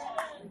le-wrong.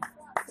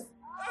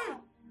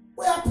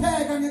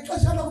 Uyapheka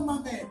ngexesha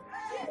lokumamela.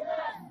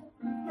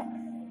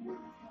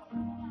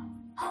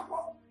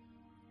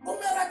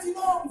 uMary athi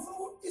no,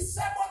 ngifuna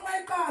isermon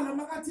mayiqala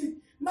makathi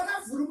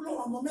makavula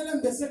umlomo ngomele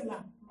ngibese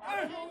la.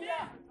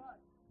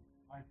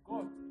 My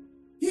God.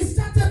 He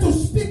started to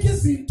speak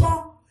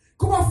izinto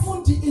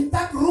kubafundi in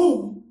that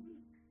room.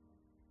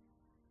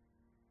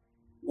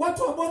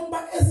 Wathi wabona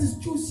ba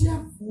ezisithu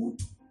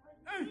siyavuthwa.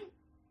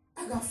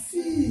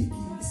 Akafiki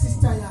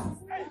isister yabo.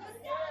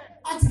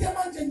 Athi ke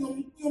manje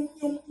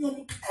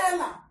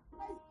ngiyomkhela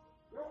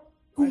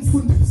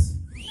kumfundisi.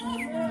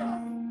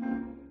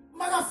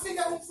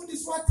 Makafika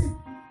kumfundisi wathi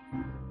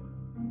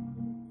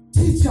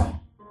teacher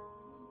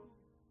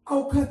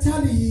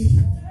awukhathali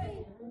yini?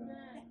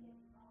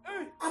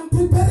 I'm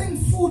preparing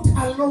food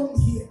alone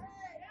here.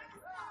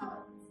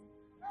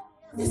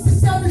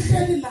 Isisami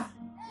hleli la.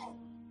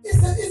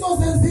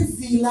 Izozenza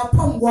ivila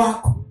phambi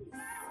kwakho.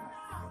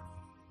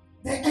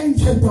 The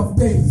ancient of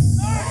days.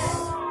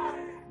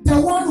 The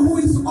one who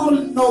is all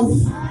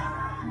knowing.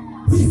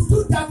 He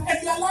stood up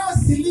and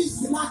realized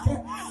ilizwi lakhe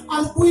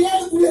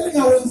alibuyeli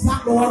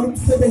ngawenzanga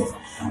walumsebenzi.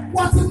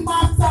 Wathi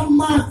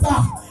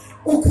Martha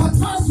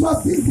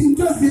ukhathazwa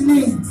zizinto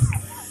ezininzi.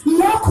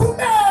 Lokhu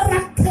Mary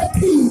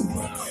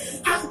akukhethile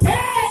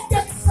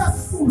angeke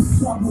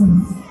kusasuswa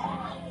kuye.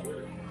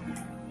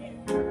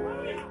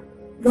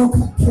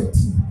 Lokhu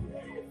akukhethile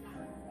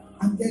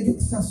angeke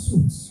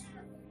kusasuswa.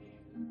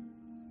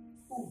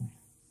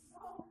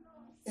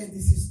 And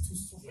this is too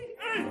strong.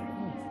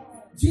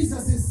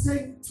 Jesus is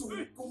saying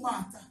to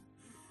Martha,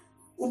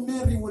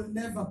 Mary will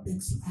never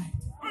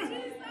backslide.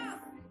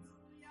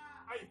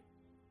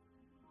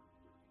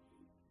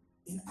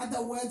 In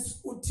other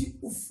words, uthi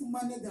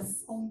ufumane the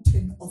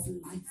fountain of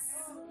life.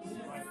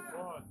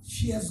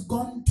 She has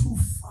gone too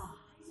far.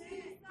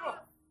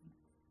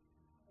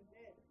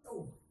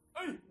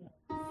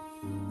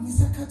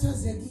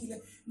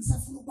 Nisakhathazekile,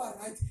 nisafuna ukuba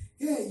right.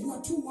 Hey, you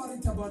are too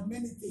worried about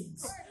many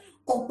things.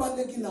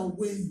 Okubalekile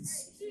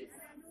ways.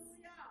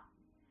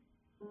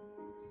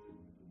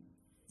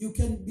 You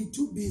can be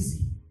too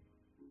busy.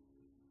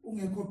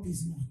 Ungekho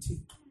busy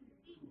noThixo.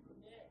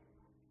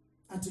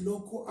 Athi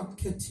lokho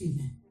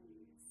akukhethile.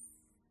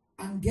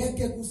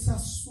 Angeke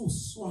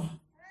kusasuswa.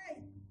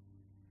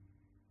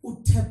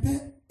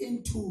 Utepe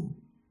into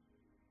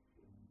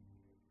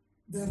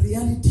the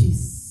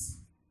realities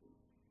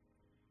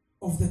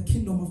of the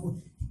kingdom of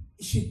God.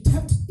 She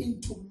tapped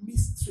into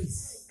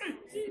mysteries.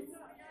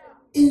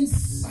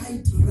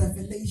 Inside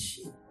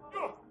revelation.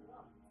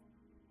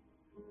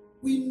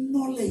 with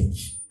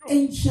knowledge,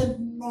 ancient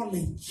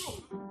knowledge.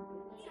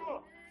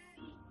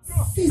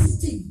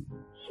 Feasting,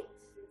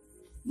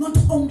 not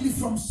only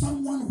from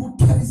someone who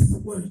carries the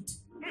word,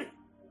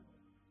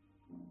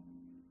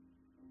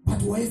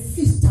 but why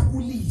feast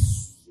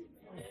uliso.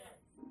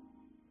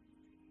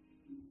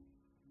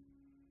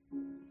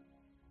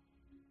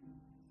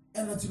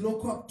 And at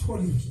lokho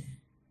akutholile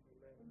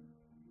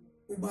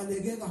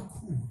ubaleke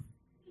kakhulu,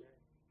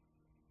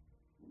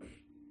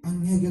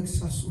 angeke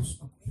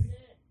kusasuswa.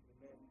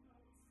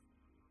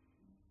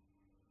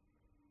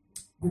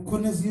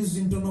 Kukhona ezinye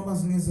izinto noma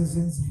zingeze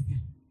zenzeke,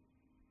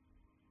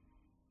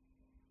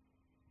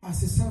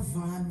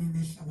 asisavani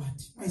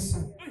nehlabathi.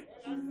 Ayisa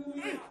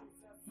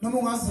noma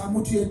ungazama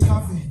ukuthi uye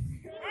tavern,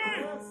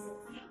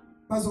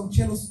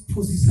 bazokutshela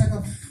usiphuzisa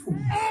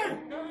kabuhlungu.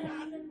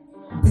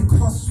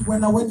 Because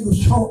when you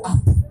show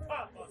up,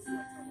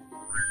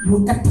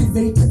 you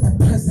activate the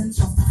presence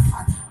of the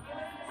Father.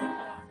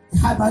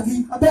 Because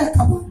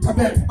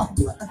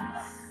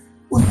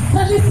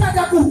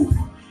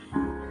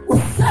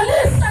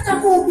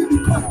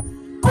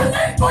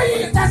connect to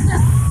it as a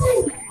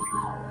seed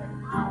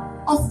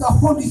of the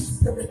Holy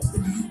Spirit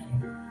in you.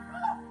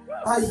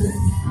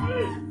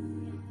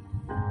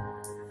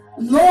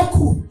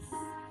 Loku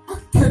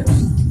aketi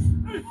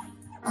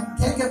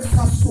angeke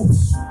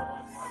kusasus.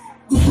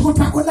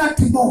 Kusukuthi akuna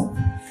demon,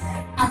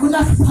 akuna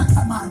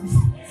spatamani,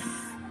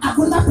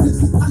 akuna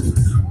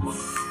principality,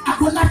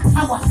 akuna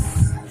powers.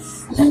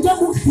 Lento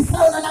kukhipha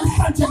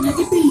namhlanje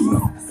ngekibili.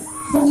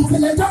 Ngokuthi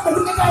lento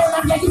okunika yona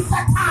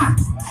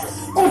ngekisathathu.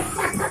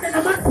 Usathane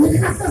namagwili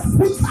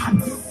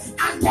asesipitani.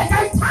 Angeke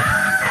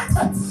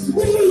ayithathe.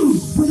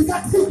 We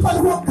got people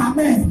who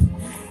come.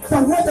 The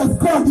word of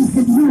God is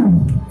in you.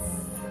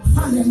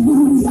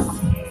 Hallelujah.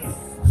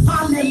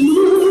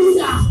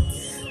 Hallelujah.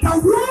 The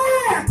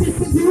word is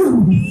in you.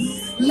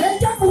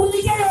 Let your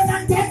body get on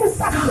and get the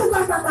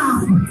Sakura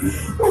man.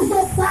 Who's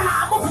the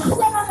Father?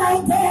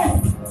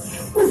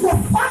 Who's the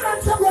Father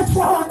of the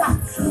throne?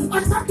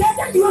 And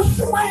together you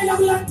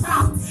Yushumayelo.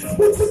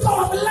 We took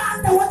our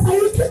land. What are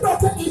you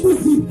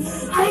doing?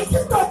 I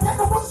can not take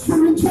a monster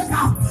check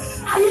out.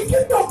 I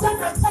can not take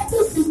a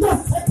tattoo in the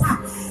center.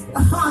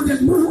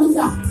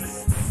 Hallelujah.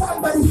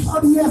 Somebody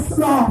shout yes,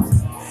 Lord.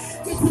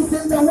 It is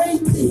in the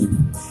waiting.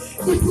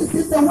 It is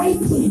in the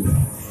waiting.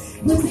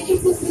 It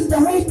is in the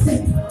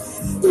waiting.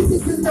 It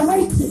is in the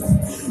waiting.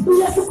 We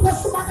have to go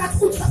to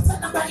Matthew chapter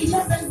number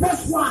 11,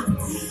 verse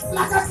 1.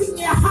 Matthew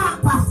near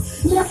Harper.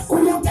 Let's go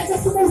and get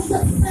us most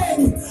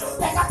ready.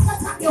 They got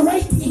the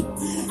waiting.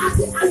 I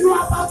think are you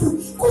about to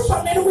push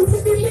on them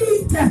with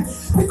believe them?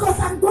 Because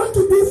I'm going to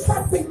do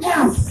something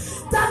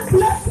else. That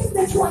blessing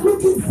that you are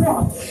looking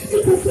for.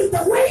 It is in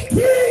the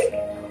waiting.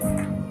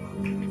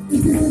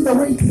 It is in the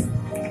waiting.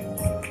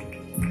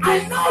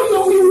 I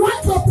know you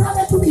want your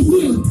brother to be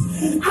healed.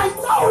 I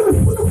know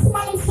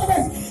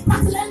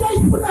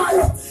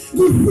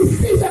you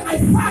receive my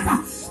Father.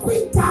 Be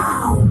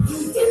down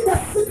in the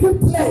secret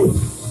place.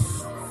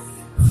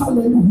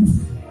 Hallelujah.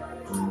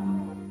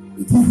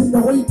 It is in the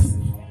waiting.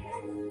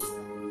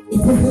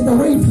 It is in the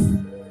waiting.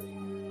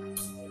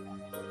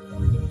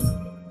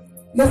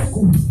 Let's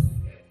go.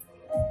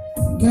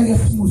 Get a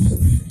smooth.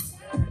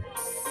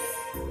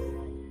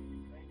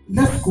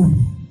 Let's go.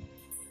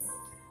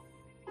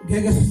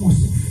 Get a smooth.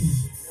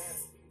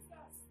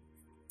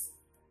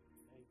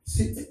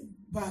 Sit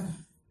back.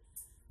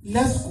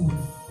 Let's go.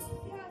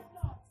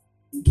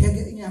 Get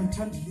a young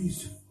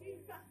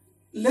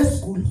Let's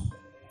go.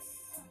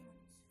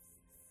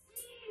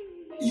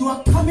 You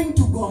are coming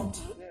to God.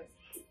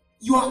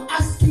 You are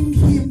asking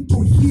Him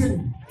to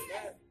heal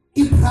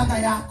brother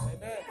yakho.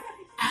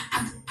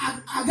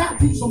 I got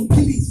things on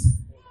please.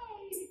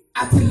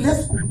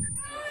 Let's go.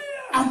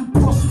 I'm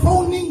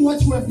postponing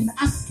what you have been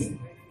asking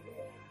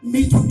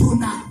me to do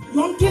now.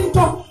 Don't think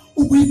to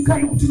we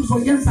can do so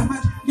yes, I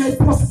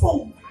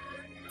postpone.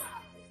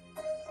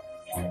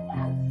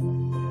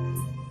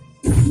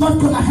 It's not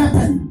gonna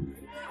happen.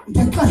 You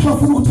can clash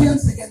off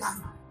routines again.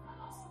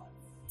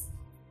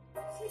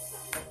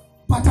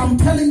 But I'm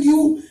telling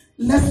you,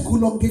 let's go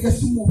long get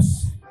smooth.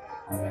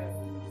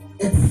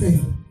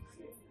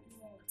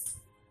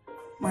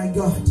 My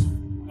God.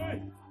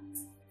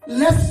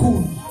 Let's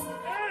go.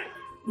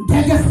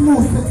 Get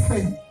smooth.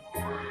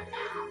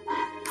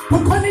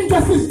 Becoming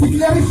justice to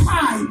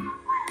clarify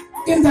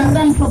in the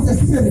realms of the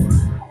spirit.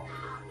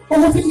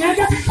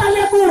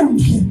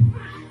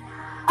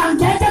 And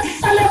get a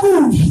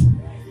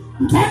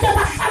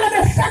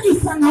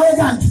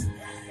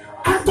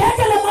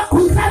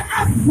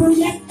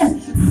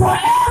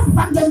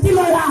forever the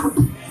dealer.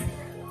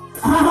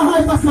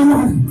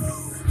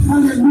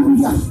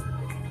 Hallelujah.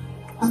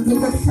 And the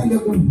next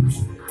celebrate.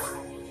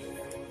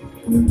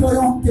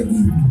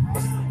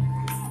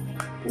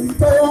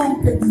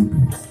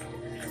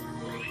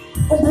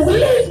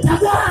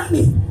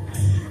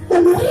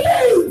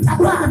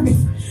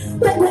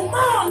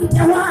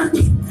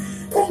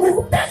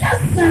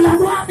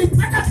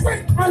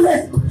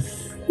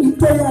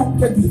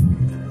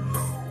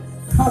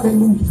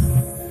 Hallelujah.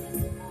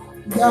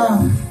 Yeah.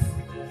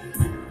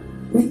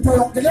 We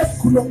into yonke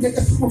lesikhulu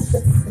ngeke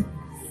simuse.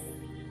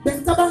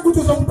 Bengicabanga ukuthi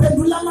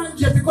uzomphendula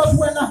manje because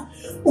wena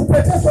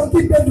uphethe sonke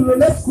impendulo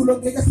lesikhulu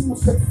ngeke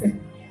simuse.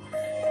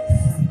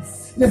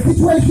 Le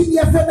situation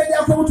yefamily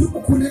yakho ukuthi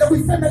ukhulele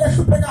kuyifamily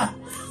ehluphekayo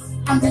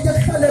angeke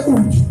kuhlale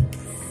kunje.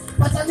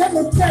 But angeke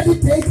ukutshela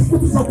idate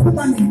ukuthi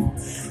uzophuma nini.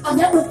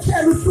 Angeke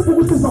ukutshela usuku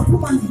ukuthi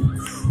uzophuma nini.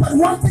 But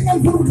one thing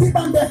engifuna ukuthi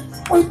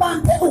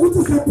uyibambe ukuthi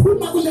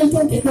uzophuma kule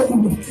nto ngeke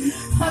kuyo.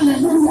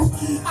 Hallelujah.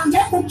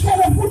 Angeke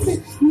ukutshela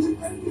futhi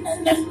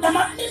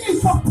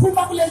namamini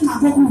sokuphuma kule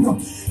ngqako kuyo.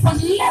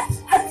 But let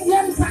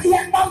aliyenza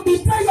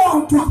iyabambita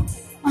yodwa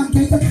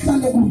angeke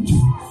kuhlale kunje.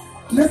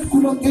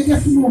 Lesikhulu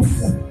ngeke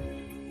simuse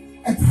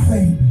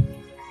ekufeni.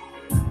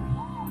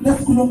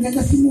 Lesikhulu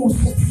ngeke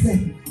simuse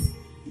ekufeni.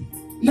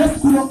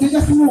 Lesikhulu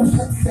ngeke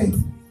simuse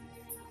ekufeni.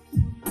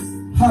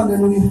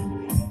 Hallelujah.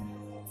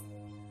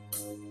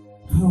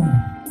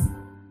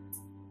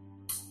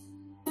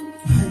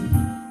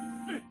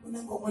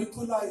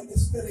 In the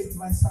spirit,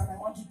 my son, I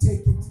want to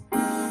take it.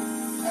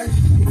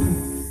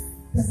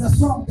 There's a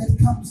song that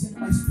comes in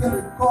my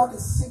spirit. God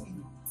is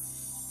singing.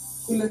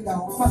 Let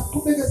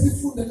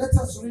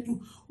us read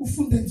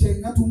ufunde nje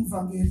ngathi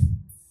umvangeli.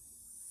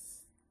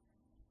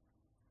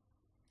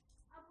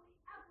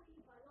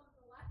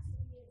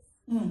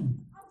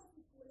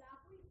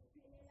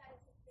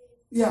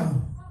 Yeah.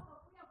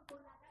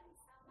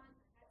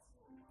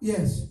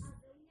 Yes.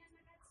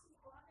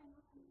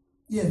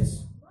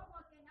 Yes.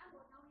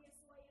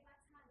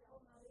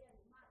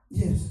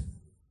 Yes.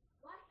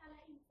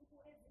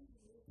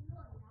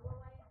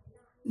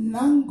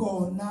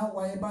 Nangona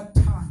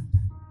wayebathanda.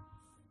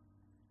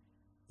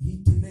 He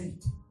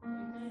delayed.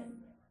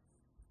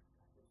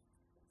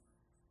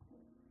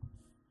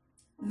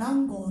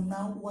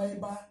 Nangona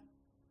wayebathanda.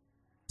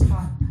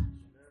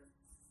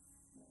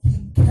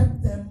 He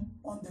kept them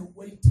on the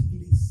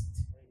waiting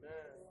list.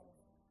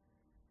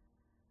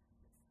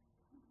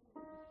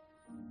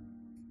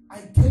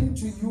 I came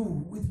to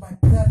you with my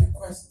prayer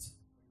request.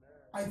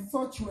 I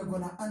thought you were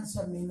going to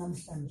answer me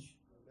namhlanje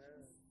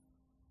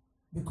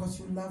because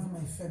you love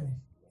my family.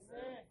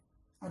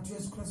 At your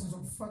crosses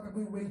of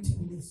Fagabi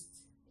waiting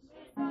list.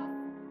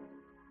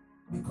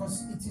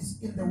 Because it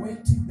is in the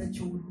waiting that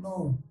you will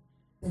know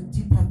the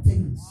deeper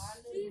things.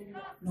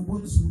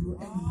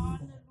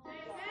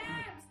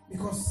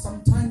 Because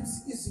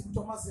sometimes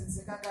izinto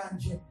mazenzeka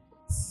kanje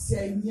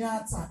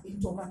siyayinyatha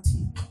into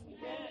kaThixo.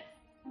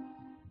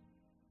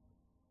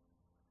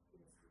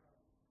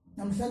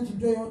 Namhlanje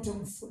into yonke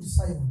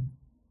ngifundisa yona.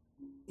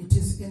 It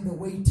is in the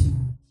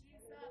waiting.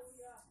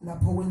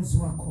 Lapho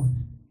wenziwa khona.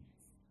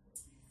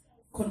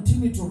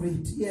 Continue to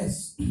read.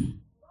 Yes.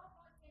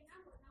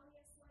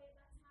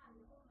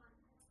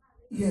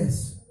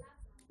 Yes.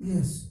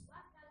 Yes.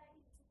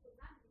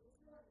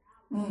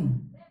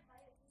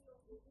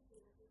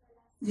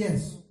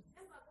 Yes.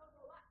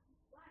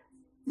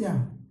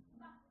 Yeah.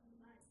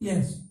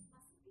 Yes.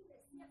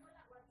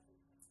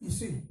 You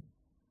see.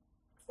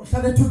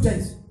 Uhlale 2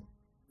 days.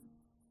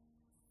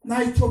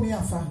 Nayicho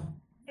miyafa.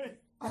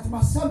 Athi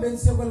masambe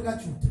ngisekweli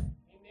kaJuda.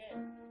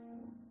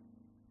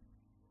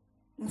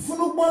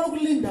 Ngifuna ukubona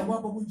ukulinda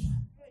kwabo kunjani.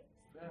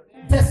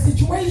 The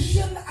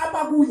situation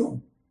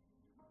abakuyo.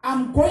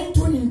 I'm going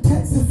to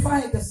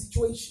intensify the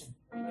situation.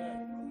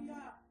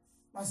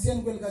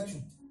 Masiyeni kweli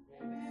kaJuda.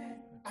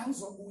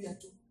 Angizobuya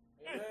tu.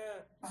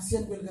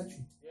 Masiyeni kweli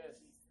kaJuda.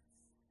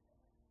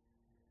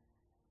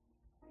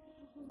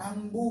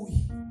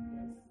 Angibuyi.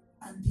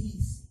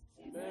 Andizi.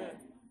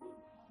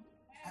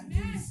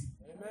 Andizi.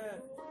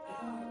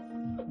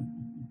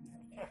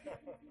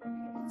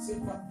 Say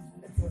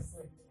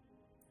something.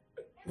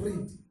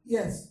 Read.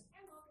 Yes.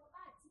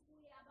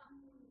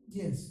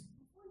 Yes.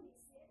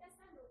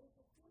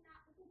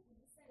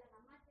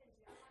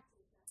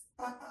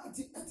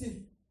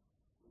 Ati.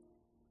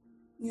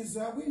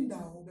 Ngizwa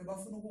kwindawo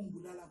bebafuna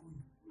ukungibulala kuyo.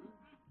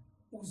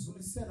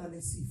 Uzulisela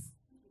lesifo.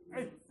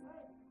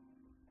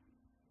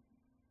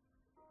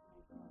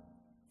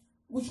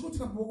 Kusho ukuthi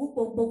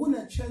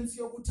bokune chance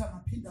yokuthi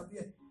angaphinda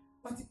kuye.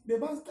 But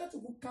bebaqeda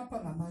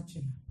ukukapa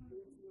ngamatshe.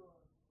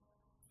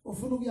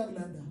 Ufuna ukuya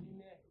kulanda.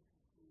 Amen.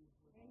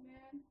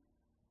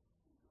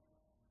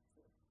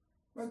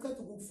 Baqeda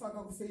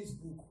ukufaka ku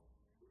Facebook.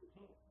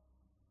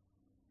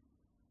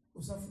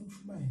 Usafuna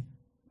ushumeyeza.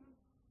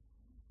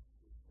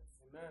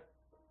 Amen.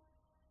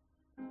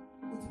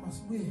 Uthi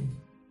masibuye.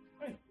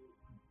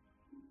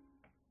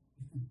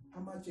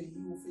 Amatshe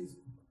yiwo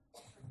Facebook.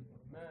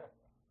 Amen.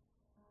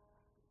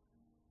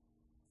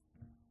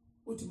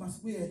 Uthi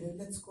masibuyele,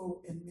 let's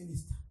go and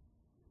minister.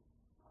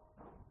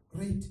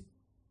 Read.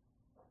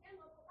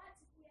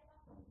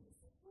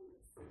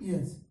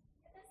 Yes.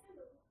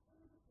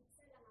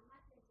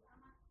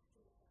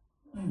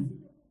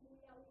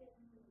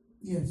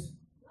 Yes.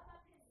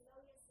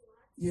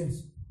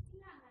 Yes.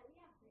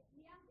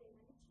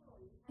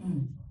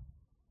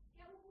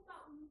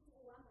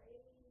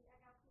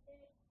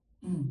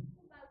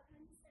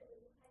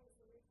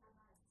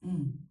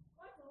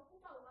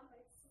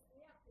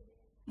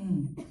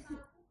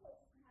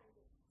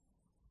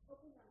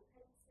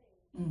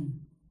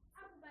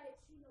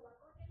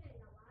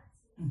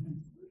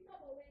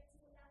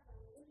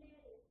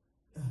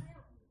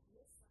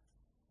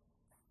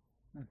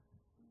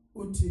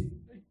 Uthi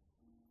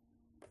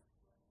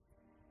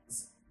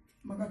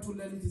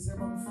makathulele lithi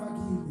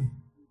bamfakile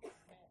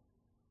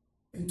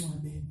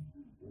encwabeni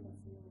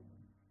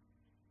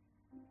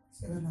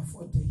sebena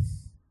 4 days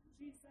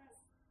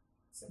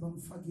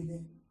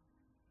sebamfakile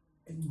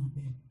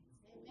encwabeni.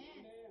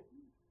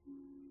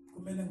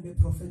 Kumele ngibe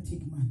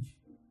prophetic manje.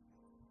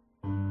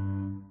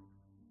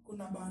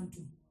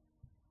 Kunabantu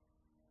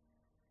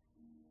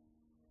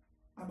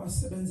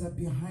abasebenza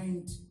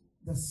behind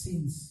the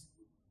scenes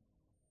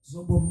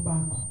zobomi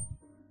bakho,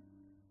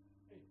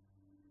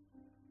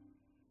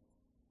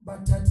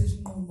 bathatha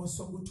isinqumo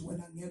sokuthi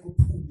wena ngeke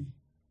uphume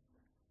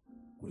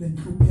kule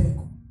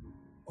nhlupheko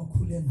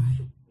okhule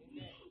ngayo.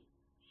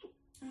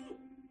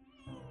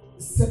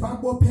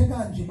 Sebabophe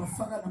kanje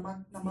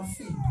bafaka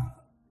namafimbo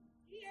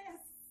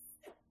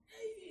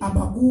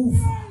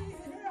abakuva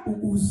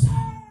ukuza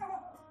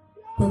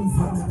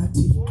kwemvana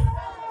kaThixo.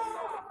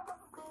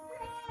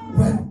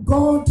 When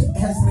God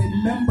has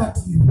remembered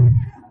you,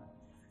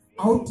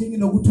 awudingi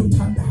nokuthi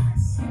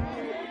uthandaze.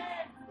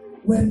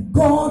 When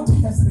God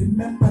has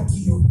remembered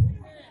you,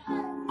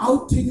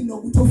 awudingi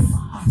nokuthi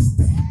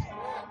ufaste.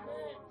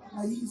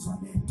 Ayizwa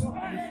lento.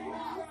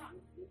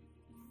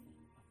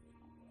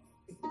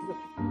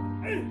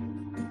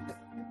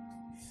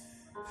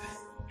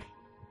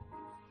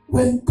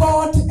 When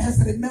God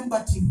has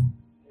remembered you,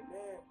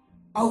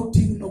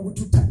 awudingi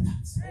nokuthi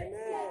uthandaze.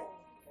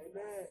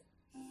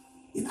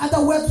 In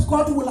other words,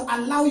 God will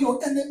allow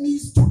your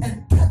enemies to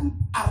encamp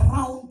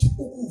around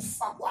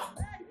ukufa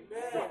kwakho.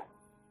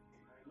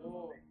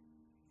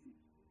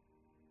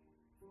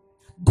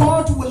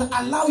 God will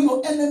allow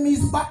your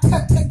enemies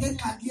bathethe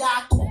ngengxaki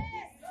yakho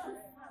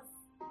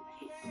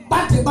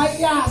bade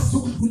bayazi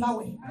ukudlula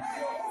wena.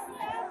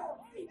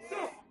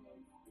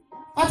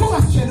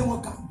 Athungasitshele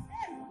ngogama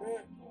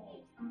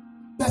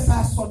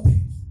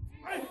besasonde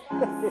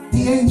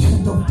the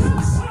ancient of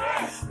days,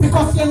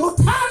 because yena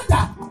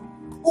uthanda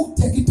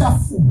ukudeka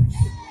itafula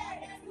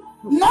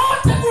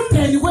not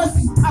ekudeni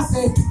kwezitha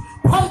zethu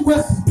phambi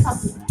kwezitha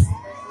zethu.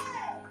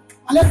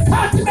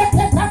 Alesikhathi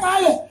bethetha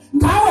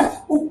ngawe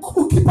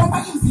ukhipha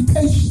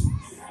ama-invitation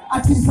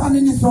athi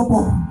izani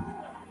nizobo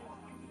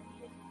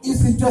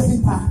izinto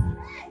ezimphana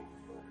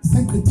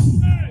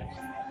zigqithile,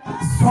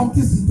 zonke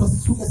izinto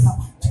zisuke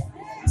zamanje.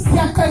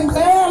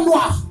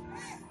 Siyaqenqelwa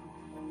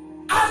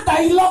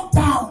under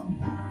i-lockdown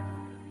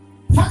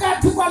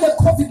phakathi kwale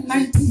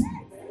COVID-19.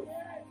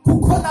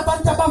 Kukhona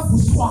abantu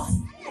abavuswayo,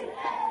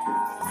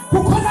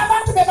 kukhona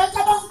abantu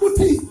bebacabanga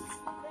ukuthi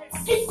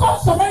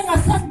inkonzo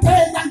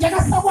bengasangena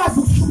njengasakwazi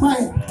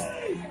ukushumayela.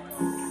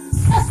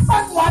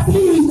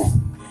 Sesibangwabile.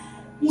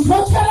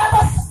 Ngizotshela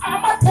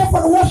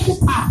ama-table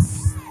worshippers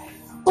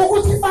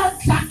ukuthi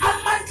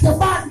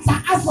amandla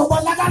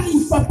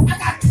azobonakaliswa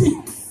phakathi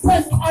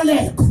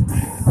kwenkoleko,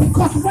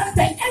 because when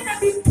the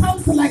enemy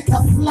comes like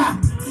a flood,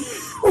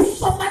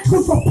 usomathi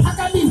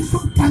uzophakamise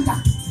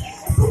umgangatho.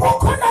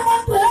 Kukhona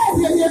abantu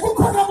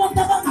kukhona abantu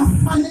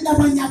abangafani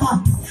nabanye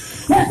abantu,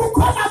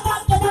 kukhona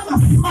abantu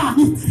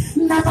abangafani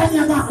nabanye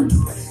abantu.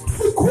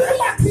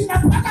 Sikhula thina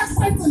phakathi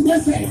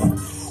kwengcindezelo,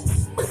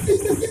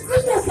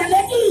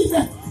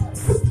 sicindezelekile,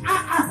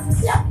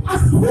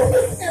 asiphumi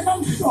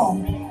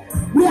singenamhlobo.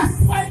 We are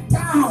swept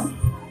down,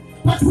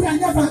 but we are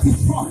never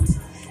destroyed.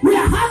 We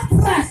are hard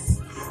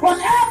pressed on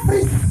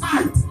every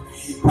side,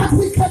 but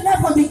we can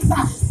never be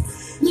crushed.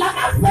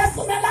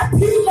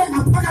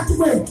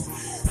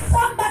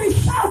 Somebody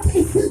shout,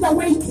 it's in the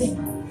waiting.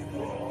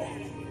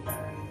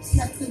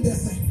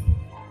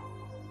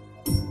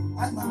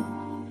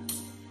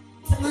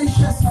 Can I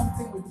share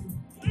something with you?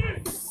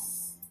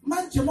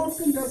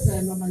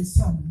 My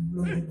son,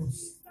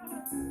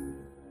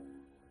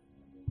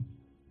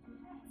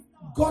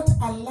 God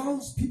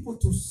allows people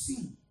to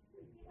see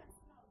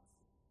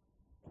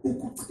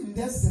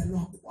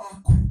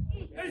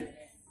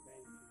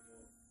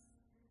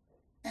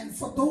and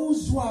for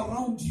those who are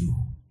around you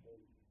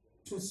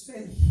to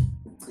say,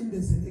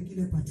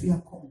 but we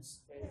are cons.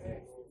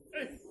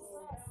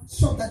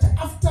 So that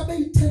after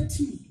May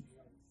 30,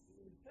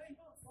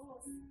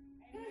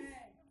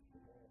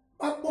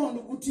 babona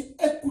ukuthi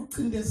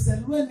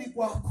ekucindezelweni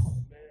kwakho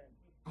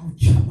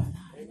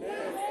awuchabana.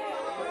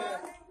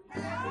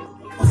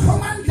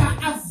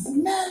 Usomandla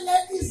avumele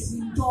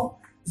izinto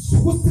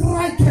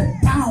zokustrike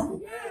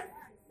down.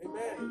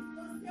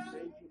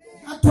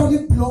 Atholi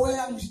blow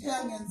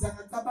yangenza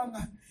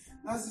ngacabanga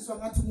ngazizwa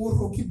ngathi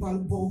nguRocky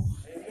Balboa.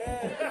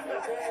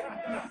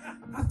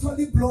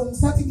 Atholi blow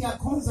ngisathi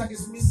ngiyakhonza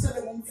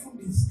ngizimisele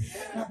ngomfundisi.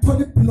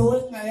 Ngatholi blow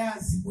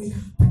engayazi kuya.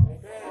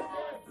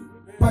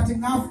 But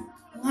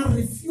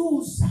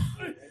refuse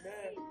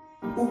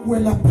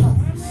ukwela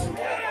phansi.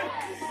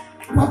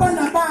 Baba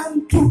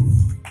nabantu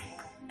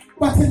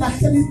bathi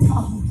lahleli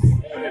town.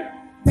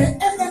 The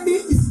enemy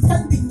is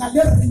standing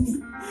ngale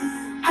ring.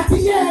 Athi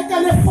yeka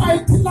le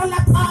fight lala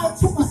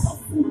phansi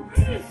ungasafuthi.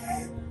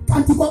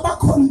 Kanti kwaba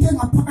khona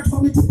ngaphakathi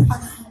kwamithi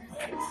phakathi.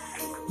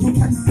 You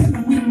can still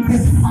win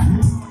this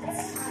fight.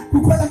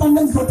 kukhona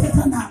abantu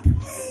engizothetha nabo.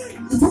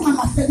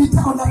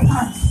 Ithungalahlelitha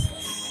olaphansi.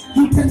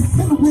 You can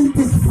still win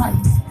this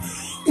fight.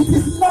 It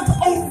is not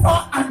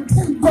over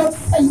until God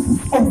says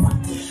it's over.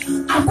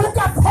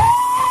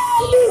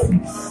 Akukapheli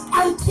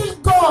until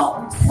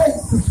God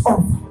says it's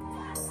over.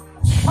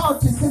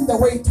 Shout, it's in the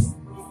waiting.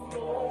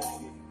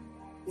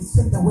 It's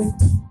in the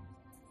waiting.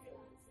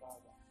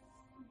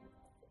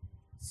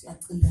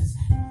 Siyacindeza.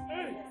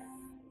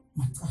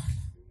 Macala.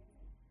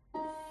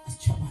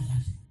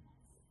 Asichabalale.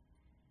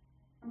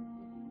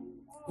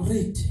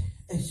 Read.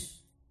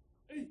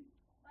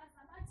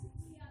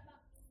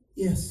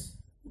 Yes.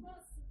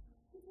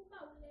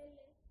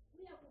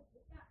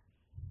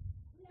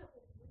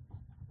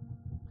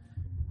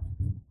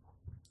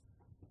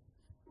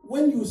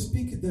 When you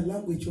speak the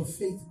language of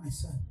faith, my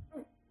son,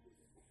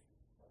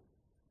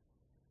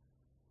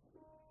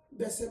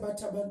 bese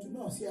bathi abantu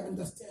no siya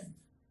understand.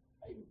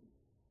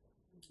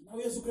 Now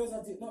yesu Christ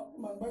athi no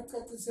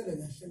mangibacacisele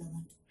kahle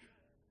labantu.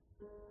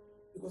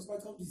 Because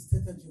bathi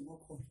usithetha nje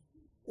ngokholo.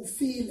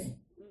 Ufile.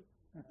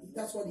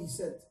 That's what he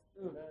said.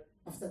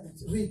 After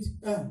that, read.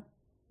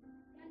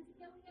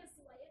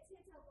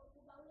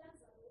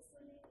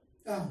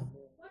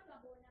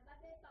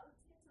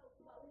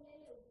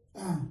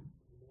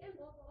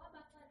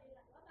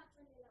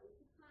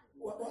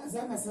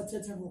 Wazama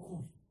sathetha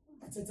ngokholo.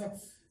 Athetha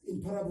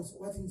in parables.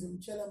 What in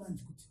ngizomtshela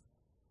manje ukuthi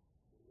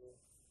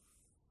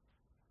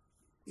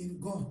in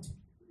God.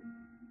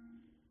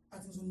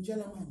 Athi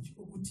ngizomtshela manje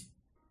ukuthi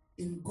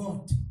in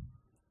God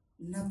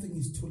nothing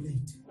is too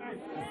late.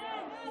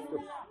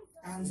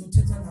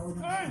 Angizothetha nawe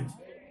namhlanje.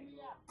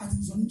 Athi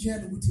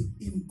ngizomtshela ukuthi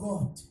in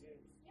God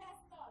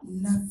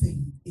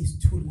nothing is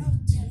too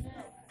late.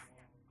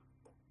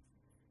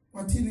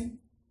 Wathini?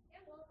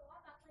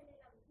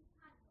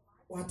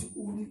 Wathi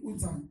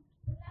unzani?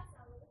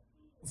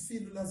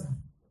 Ufile Lazarus.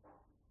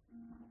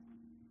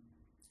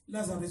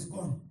 Lazarus is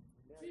gone.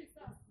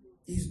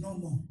 He is no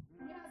more.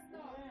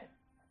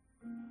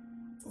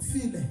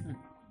 Ufile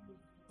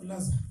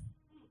Lazarus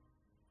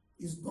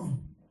is gone.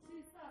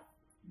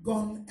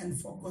 Gone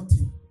and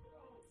forgotten.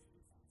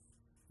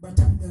 But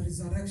the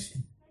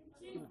resurrection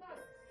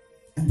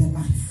and the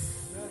life.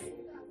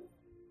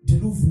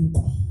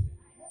 Diluvuko.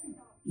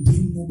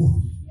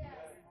 Dimubo.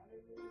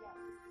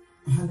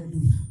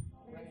 Hallelujah.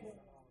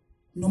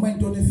 Noma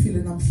into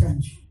efile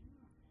namhlanje.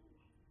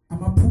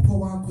 Amaphupho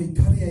wakho,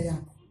 icareer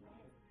yakho.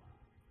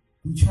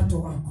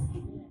 Umtshato wakho.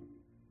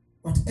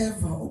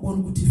 Whatever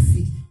obona ukuthi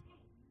ifile.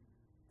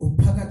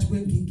 Uphakathi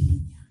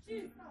kwenginginya.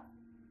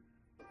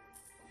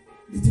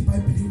 Little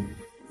Bible,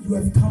 you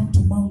have come to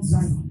Mount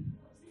Zion.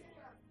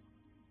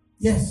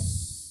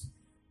 Yes.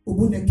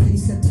 Ubune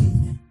case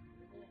ethile.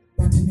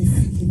 But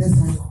nifike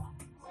neZion.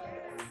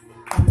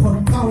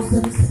 Upon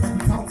thousands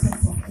and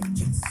thousands of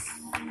angels.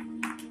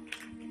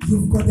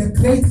 You've got a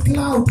great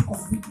cloud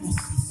of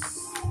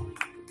witnesses.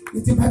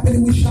 Little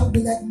Bible, we shall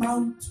be like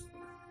Mount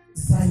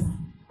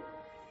Zion.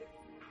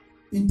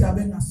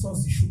 Intabe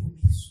ngasozi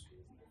shukumiso.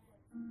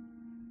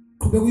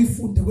 Kube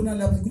uyifunde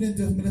kunalapho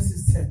kunento ezimele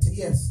sizithethe.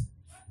 Yes.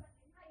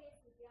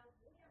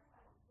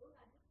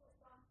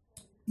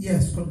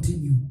 Yes,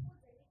 continue.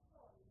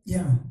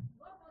 Yeah.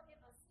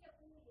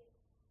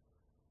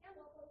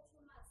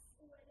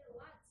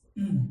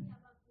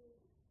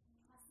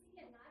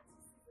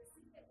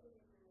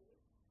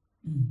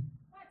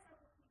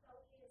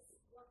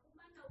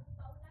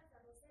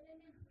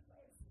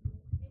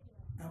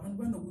 Abantu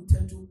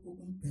banokuthetha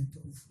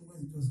umbhedo ufuna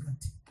izinto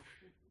zikathi.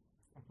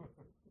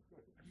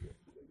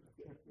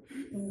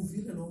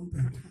 Uvile lo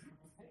mbhedo.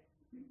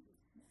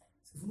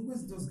 Sifuna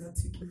ukwenza izinto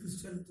zikathi ukuthi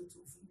sitshele ukuthi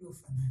ufuna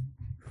ukuyofanana.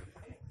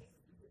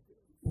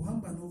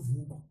 Uhamba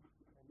novuko.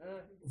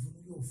 Ufuna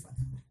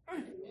ukuyofanana.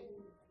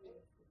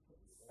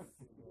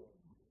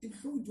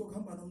 Inhlungu nje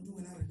ukuhamba nomuntu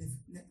ngena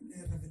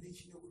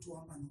revelation yokuthi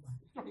uhamba nobani.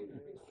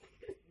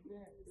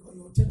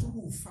 Uyothetha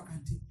ukufa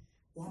kanti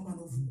uhamba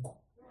novuko.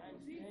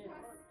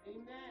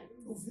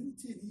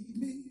 Uvinithini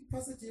ile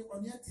passage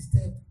yakho niya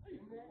disturb.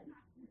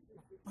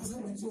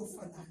 Asabe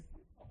nizofana.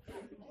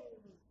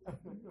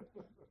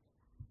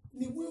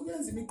 Nibuye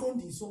ukwenza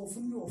imiqondiso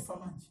ufuna uyofa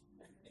manje.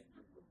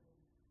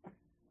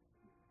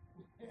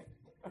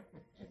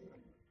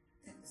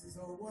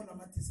 Sizobona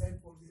ama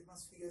disciples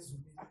masifike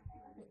ezulwini.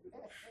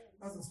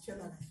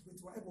 Bazositshela kahle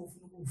ukuthi waye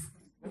ufuna ukufa.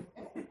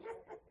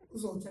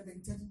 Uzothi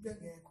ngithetha into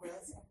engekho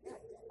yazi.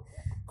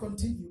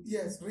 Continue.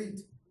 Yes,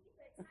 read.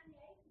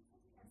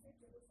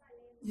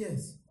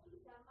 Yes.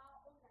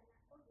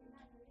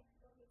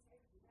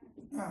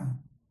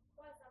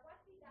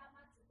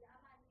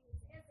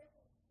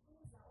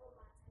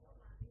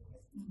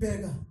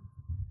 Bega.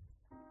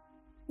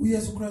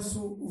 uYesu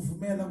Kristu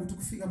uvumela ukuthi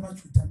kufika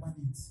amaJuda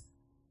amaninzi.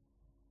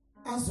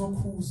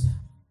 Azokhuza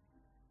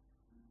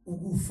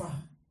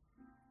ukufa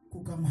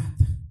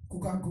kukaMartha,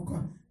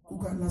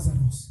 kuka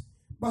Lazarus.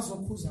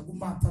 Bazokhuza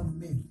kuMartha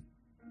noMary.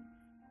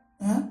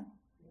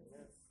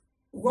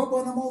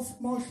 Ukwabona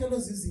mawuhlelo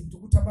izinto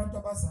ukuthi abantu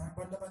abazayo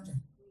abantu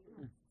abanjani.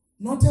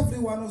 Not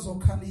everyone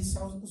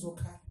uzokhalisa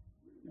uzokhala.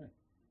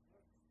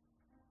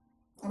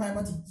 Abaye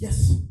bathi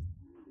yes.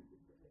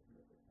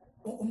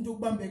 umuntu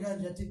ukubambe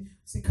kanje athi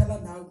sikhala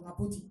nawe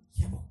ngapha uthi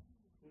yebo.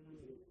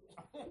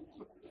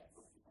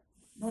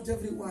 Not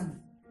everyone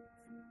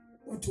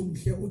uthi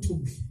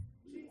umhle.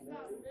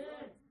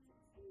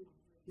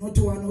 Not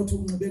one uthi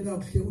unxibe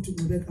kakuhle uthi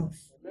unxibe kakuhle.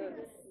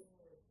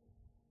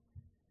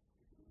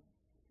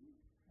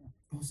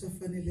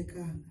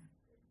 Awusafanelekanga.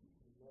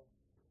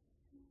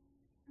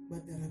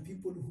 But there are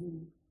people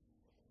who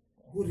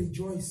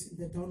rejoice in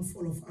the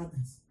downfall of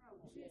others.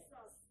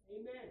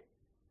 Amen.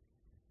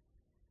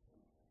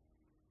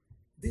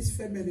 This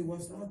family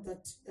was not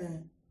that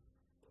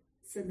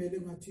family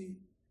ngathi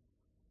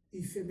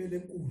ifamily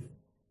enkulu.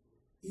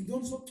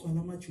 Idonke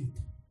sokugcwala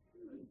amaJuda.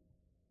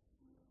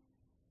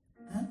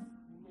 Huh?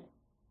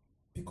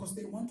 Because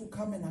they want to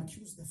come and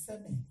accuse the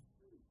family.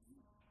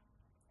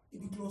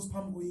 Ibi close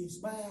phambi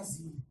koYesu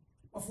bayazile.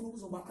 Bafuna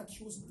ukuzoba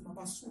accuse ukuthi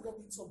mabasuka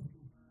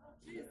kwinsombululo.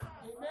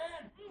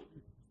 Amen.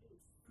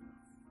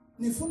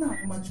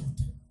 Nifuna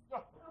amaJuda.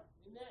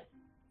 Amen.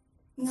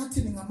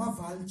 Ngathi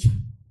ningamavulture.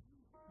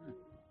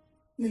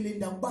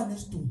 Nilinda ukuba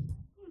nesidumbu.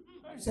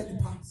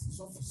 Seliphansi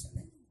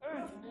izovuseleka.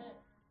 Amen.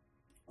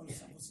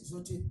 Olesabo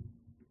sizothi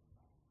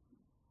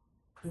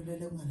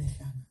lolele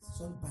ungalehlanga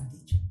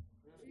sizolibhanditsha.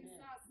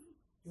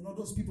 You know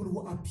those people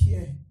who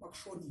appear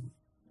bakushoniwe.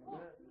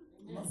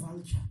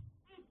 Amavulture.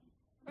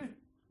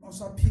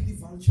 Mawusaphila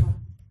ivulture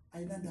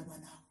ayinandaba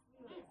nawo.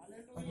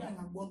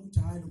 Bayangabona ukuthi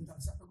hayi lo muntu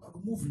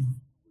akumove now.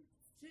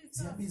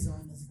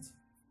 Ziyabizana zithi.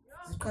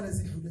 Ziqale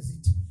zidlule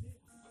zithi.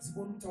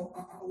 Zibona ukuthi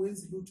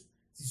awenzi lutho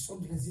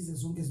zisondele zize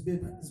zonke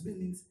zibe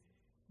ninzi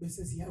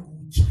bese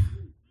ziyakutsha.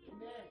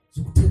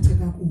 Zokuthethe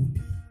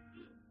kakubi.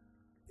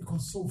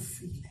 Because so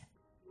feel.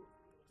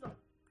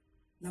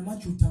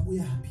 NamaJuda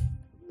abuyapi.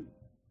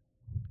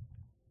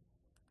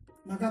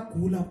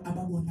 Makagula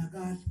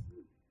ababonakala.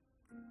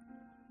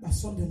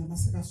 Basondela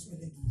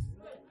masekaswelekile.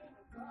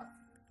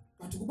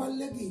 But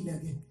kubalekile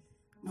ke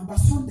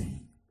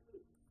mabasondele.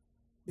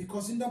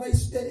 Because indaba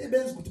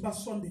ebenza ukuthi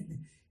basondele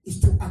is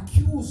to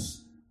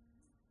accuse.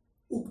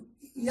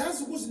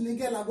 Yazi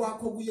ukuzinikela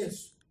kwakho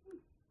kuYesu.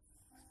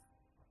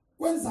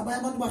 Kwenza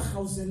abantu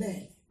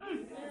bahawuzelele.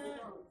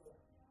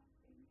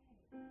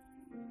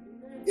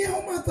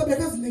 uMartha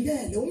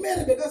bekazinikele,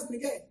 uMary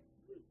bekazinikele.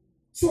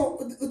 So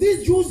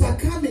these Jews are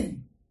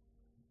coming.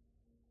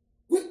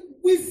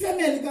 We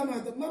family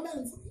kaMartha. Mama,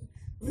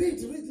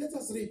 read, let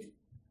us read.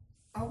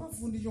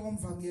 Awufundi nje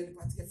ngomvangeli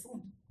but ke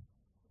funda.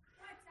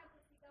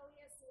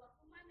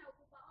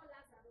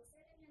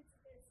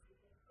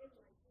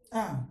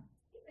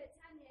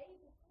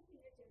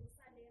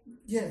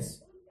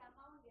 Yes.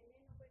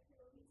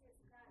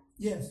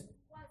 Yes.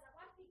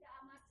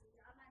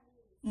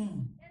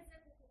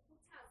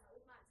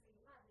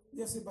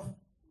 Yes, ba.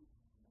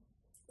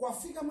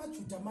 Kwafika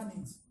amaJuda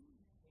amaninzi.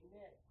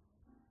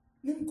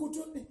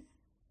 Nimkuthoni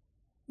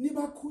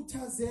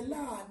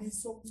nibakhuthazelani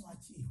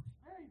sokungcwatshiwe.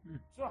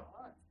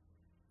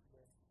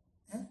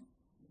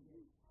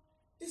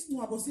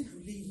 Isingcwabo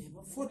sidlulile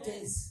 4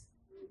 days.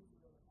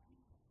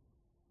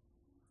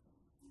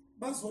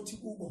 Bazothi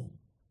kubo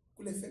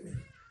kule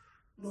family.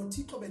 Lo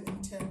Thixo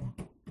benimthemba.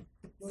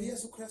 Lo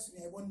Yesu Kristu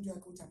uyayibona into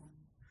yakhe uthi amani.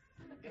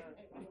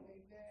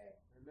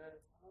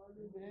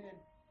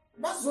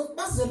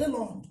 Bazele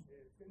lonto.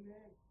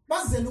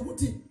 Bazele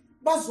ukuthi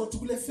bazothi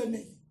kule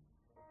family.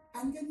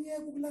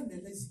 Angeniyeke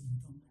ukulandela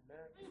izinto.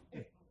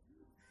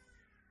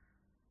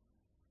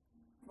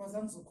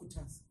 Abazange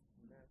zokhuthaza.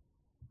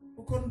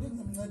 Ukhona into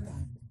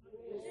engimncedayo.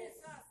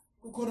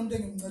 Ukhona into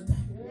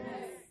engimncedayo.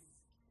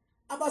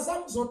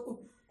 Abazange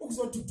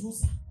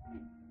ukuzoduduza.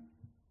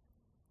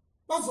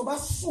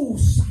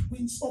 Bazobasusa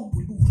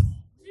kwinsombululo.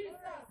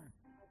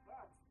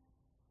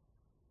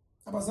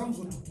 Abazange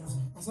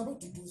zoduduza.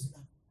 Asabaduduza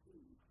la.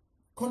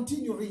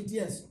 Continue read,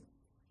 yes.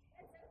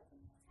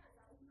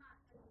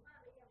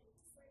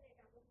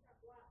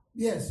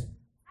 Yes.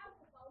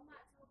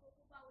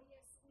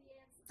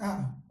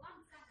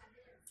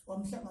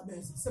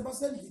 Wamhlangabeza.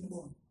 Sebasendlini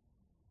bona.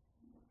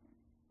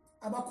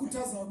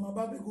 Abakhuthaza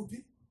mababe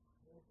kuphi?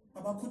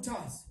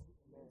 Abakhuthaza.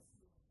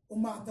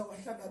 uMartha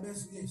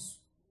wahlangabeza uYesu.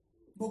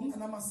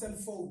 Bokungana ama cell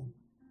phone.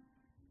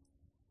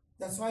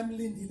 That's why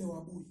imlindile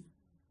wabuya.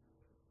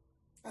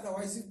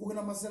 Otherwise if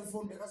bokungana ama cell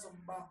phone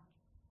bekazombamba.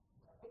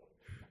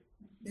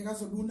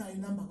 Bekazobuna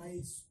inamba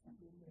kaYesu.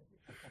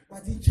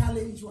 But the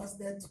challenge was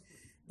that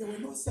there were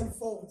no cell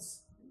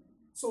phones.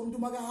 So umuntu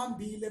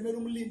makahambile mele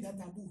umlinde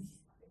adabuye.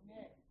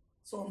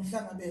 So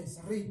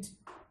umhlangabeza read.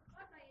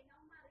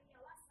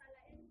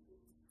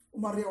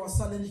 uMaria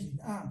wasala endlini.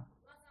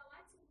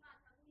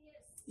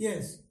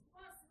 Yes.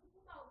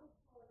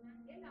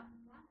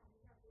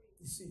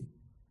 You see.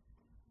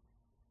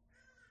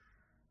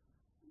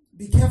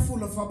 Be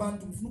careful of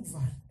abantu mfuna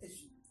ukuvala.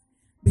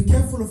 Be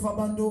careful of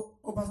abantu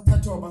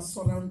obathatha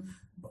wabasurround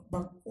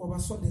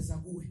wabasondeza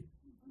kuwe.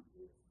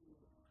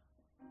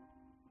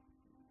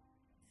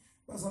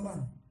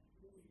 Bazalwane.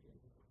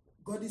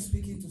 God is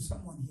speaking to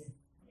someone here.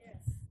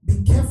 Yes.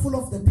 Be careful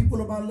of the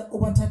people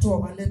obathatha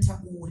wabaletha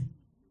kuwe.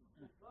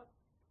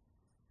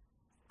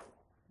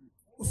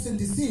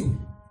 Usindisiwe.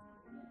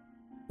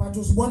 but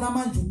usibona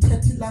manje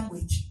uthethe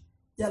language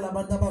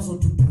yalabantu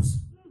abazoduduza.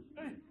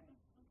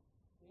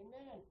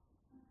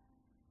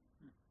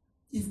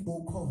 If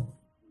boko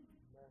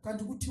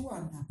kanti kuthiwa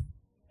na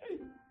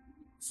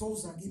so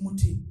uza kimi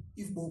uthi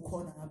if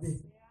bokhona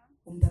ngabe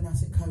umntana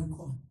wasekhaya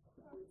ukhona.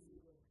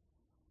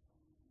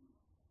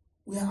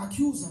 We are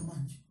accuser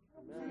manje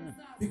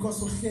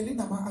because uhleli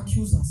nama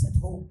accusers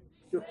at home.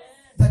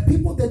 The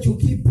people that you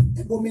keep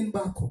ebomini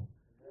bakho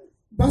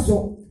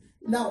bazo.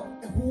 Now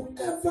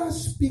whoever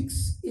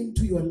speaks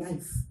into your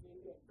life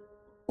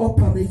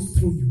operates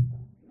through you.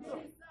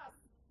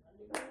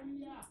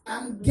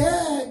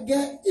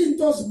 Angeke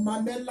into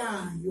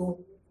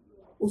zimamelayo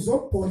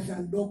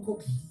uzobhodla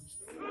lokho.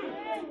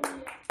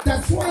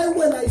 That's why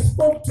when I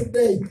spoke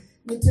today,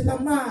 ngithi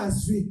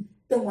lamazwi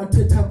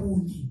engwathetha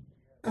kuni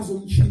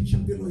azontshintsha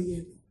impilo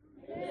yenu,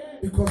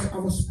 because I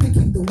was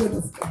speaking the word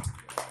of God.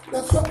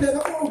 That's what they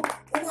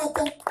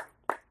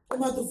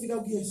umata ufika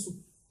kuYesu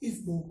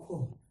if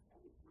boko.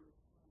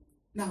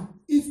 Now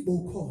if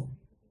boko,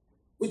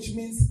 which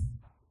means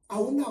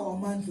awunawo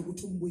amandla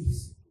ukuthi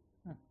umbuyise.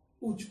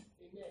 Utsho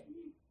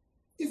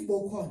if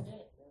boko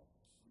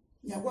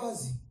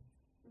ngiyakwazi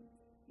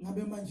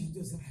ngabe manje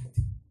into right.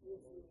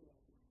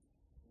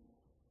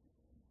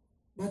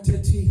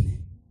 Bathethile,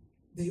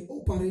 they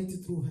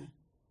operate through her.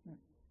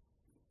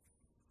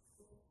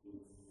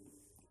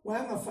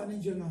 Wayangafani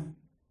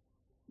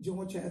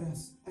njengo GIARC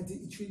athi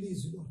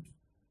ichilizwe Lord.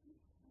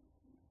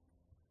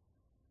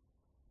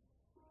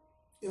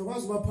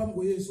 Yakwazi baphambi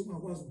koYesu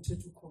ungakwazi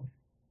ukuthetha ukhona.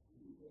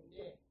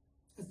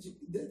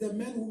 The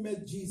man who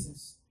met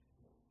Jesus,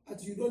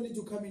 that you don't need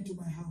to come into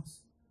my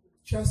house.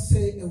 Just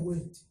say a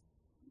word.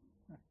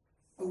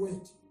 A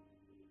word.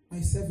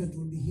 My servant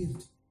will be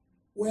healed.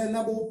 Where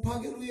nabo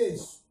uphakela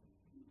uYesu.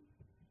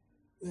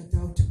 We are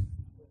doubting.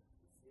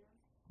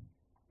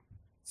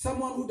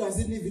 Someone who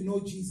doesn't even know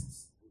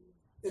Jesus.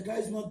 The guy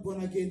is not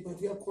born again,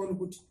 but we are calling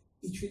about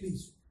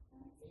ichilizwe.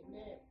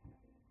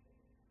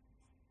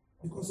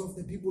 Because of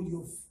the people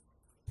you've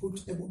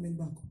put a woman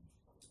back.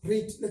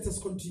 Read, let us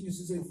continue. This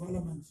is a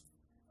parliament.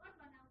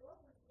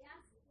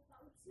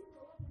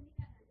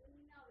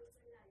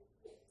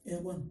 Yeah,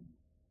 one.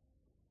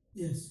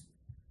 Yes.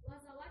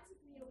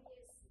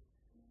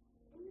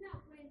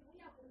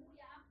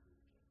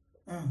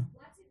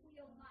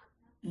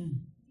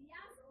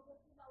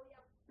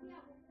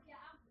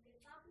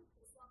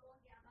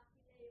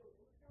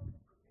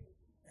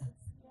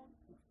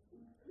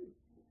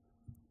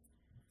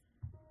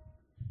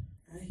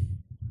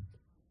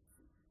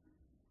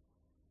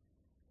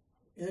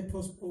 I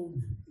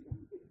postpone.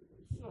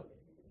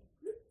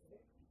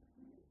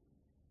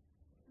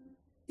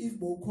 If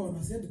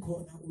bokhona said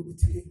khona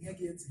ukuthi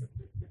ngeke yenze.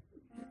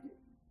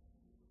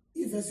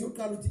 If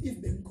esiyoqala uthi if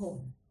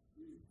bengikhona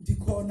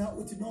ndikhona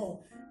uthi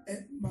no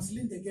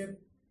masilinde ke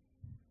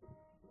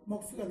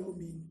makufika lo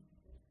mini.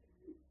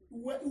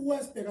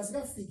 Uwesibheka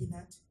sikafiki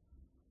nathi.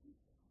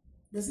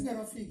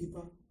 Besingakafiki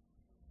pa.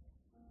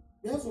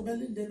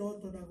 Uyazobelinde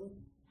lodwa nako.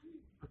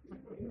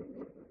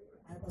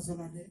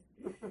 Ayibazolane.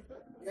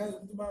 Yazi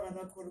umuntu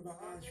bangana khona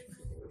bahasho.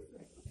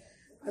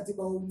 Athi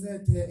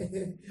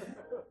bawuncede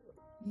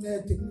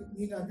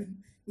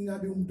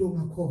ngingabi umuntu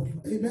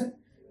ongakholwa. Amen.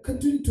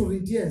 Continue to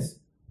read. Yes.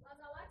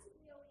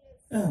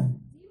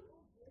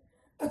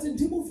 Athi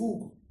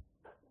ndimuvuko.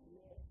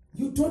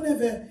 You don't have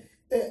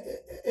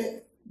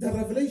the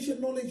revelation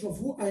knowledge of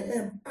who I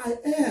am. I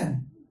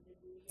am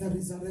the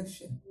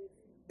resurrection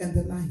and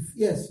the life.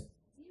 Yes.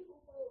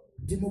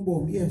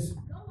 Dimubom. Yes.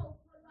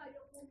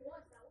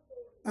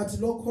 At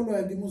local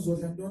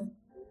limuzodlandon.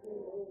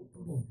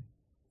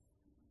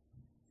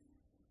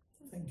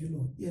 Thank you,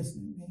 Lord. Yes.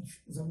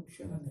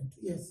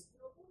 Yes.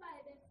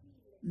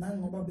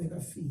 Nangoba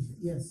bekafile.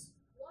 Yes.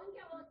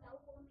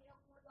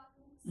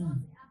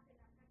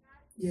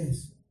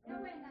 Yes.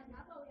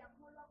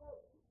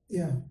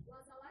 Yeah.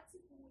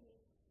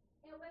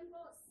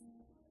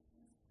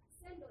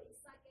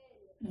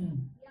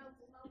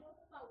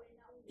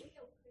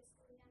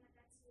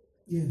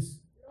 Yes.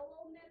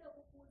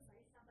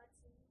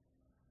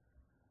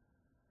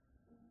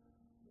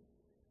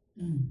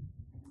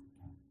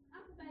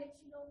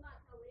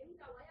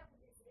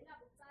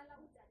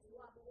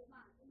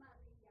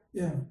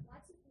 Yeah.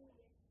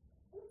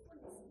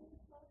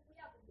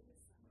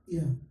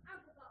 Yeah.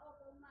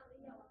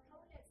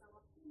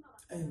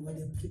 Hey, what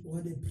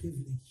a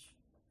privilege.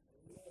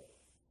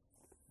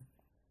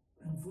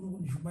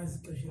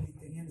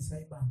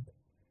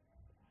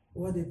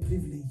 What a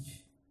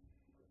privilege.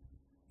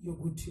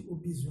 Yokuthi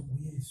ubizwe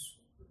nguYesu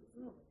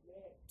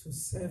to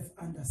serve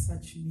under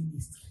such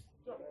ministry.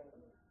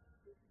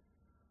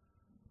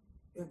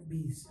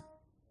 Yakubisa.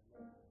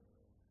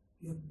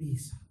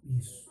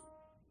 Yes.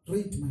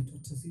 Read, my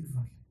daughter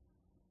Silva.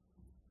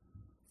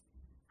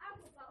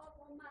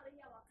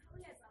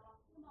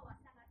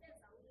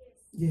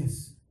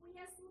 Yes.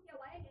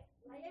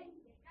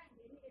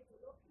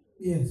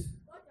 Yes.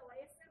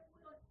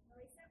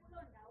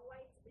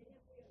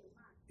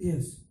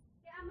 Yes.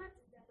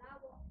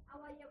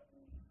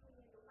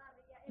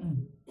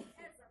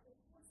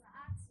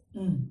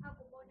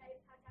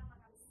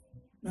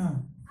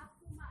 No.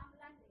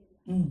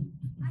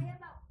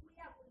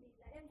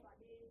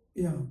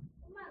 Yeah.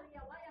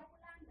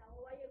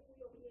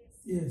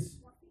 Yes.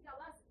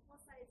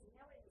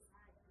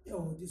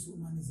 Oh, this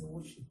woman is a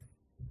worship.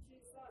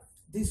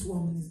 This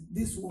woman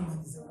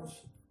is a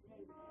worship.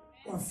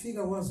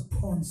 Wafika was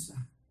ponsa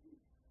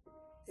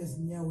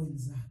ezinyaweni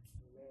zakhe.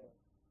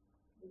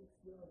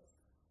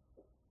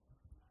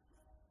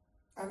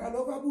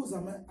 Akaloku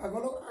abuza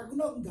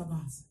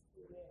akunokungabaza.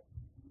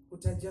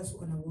 But I just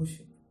want to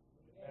worship.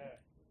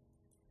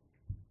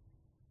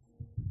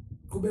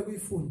 Kube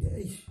kuyifunde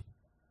eish.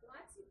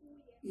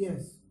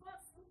 Yes.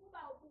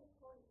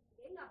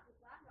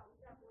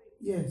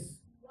 Yes.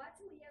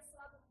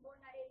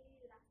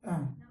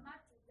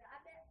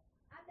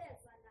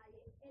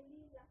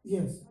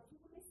 Yes.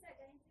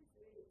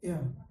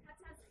 Yeah.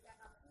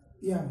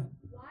 Yeah.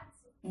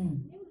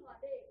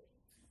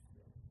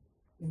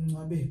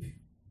 Baby.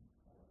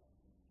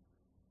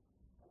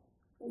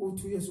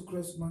 Uthi Yesu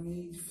Christ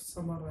mangi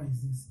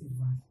summarize this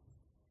event.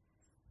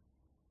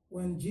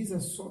 When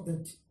Jesus saw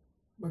that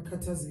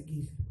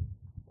bakhathazekile,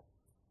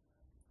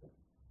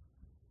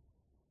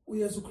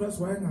 uYesu Christ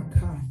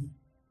wayengakhali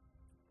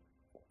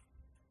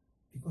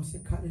because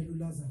ekhalela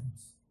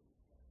uLazarus.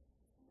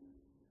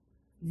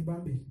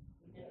 Nibambile.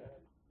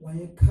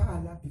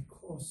 Wayekhala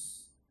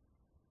because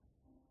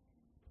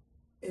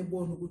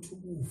ebona ukuthi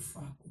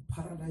ukufa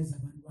kuparalyze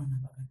abantwana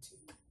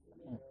bakaThixo.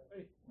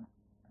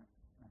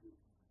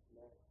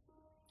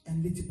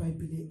 And little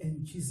Bible,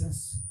 and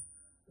Jesus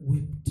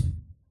wept.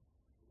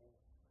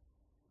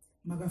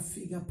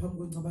 Makafika phambi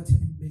kwencabathe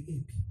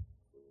nibekephi.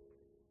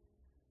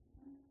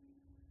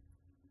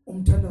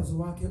 Umthandazo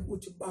wakhe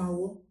uthi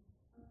bawo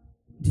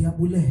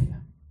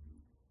ndiyabulela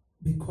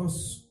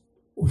because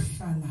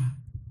uhlala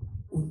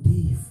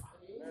undiva.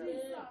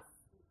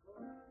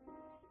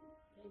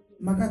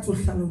 Makathi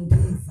uhlala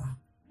undiva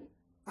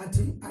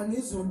athi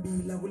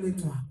angizobila kule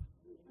ncwaba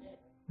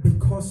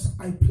because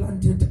I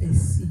planted a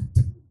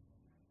seed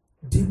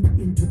deep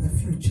into the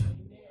future.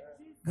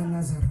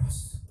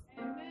 Lazarus.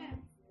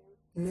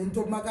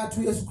 Lento makathi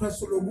uYesu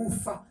Kristu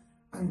lokufa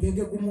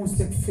angeke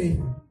kumuse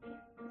kufeni.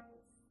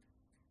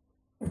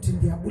 Uthi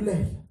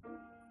ndiyabulela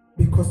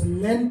because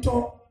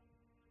lento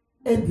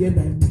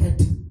endienda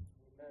ithethe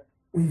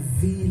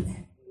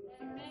uyivile.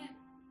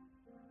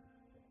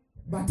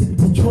 But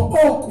nditsho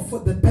oku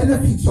for the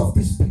benefits of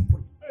these people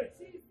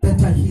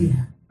that are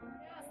here.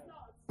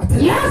 But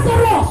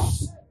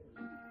Lazarus,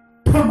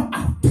 come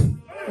out.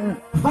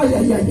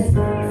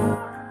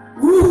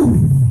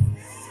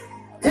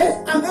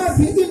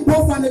 Angazi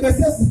imbovane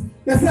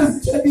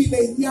besezitshebile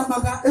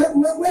inyama ka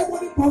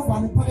webona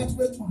imbovane phakathi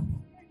kwethu.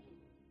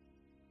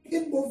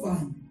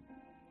 Imbovane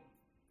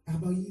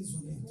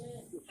abayizwa lento.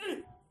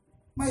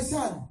 My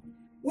son,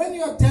 when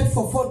you are dead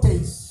for 4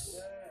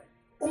 days,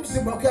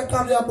 umzimba wakho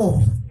uyaqala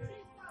uyabola.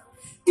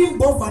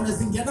 Imbovane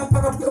zingena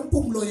phakathi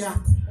kwempumulo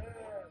yakho.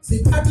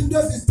 Zithatha into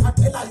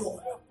ezizithathela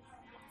yona.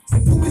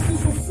 Siphuma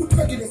isisu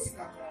ufuthekile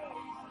sika.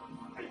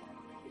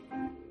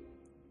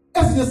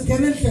 But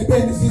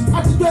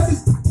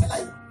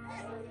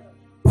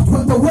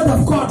when the word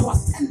of God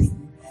was standing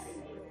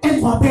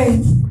and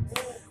obeying,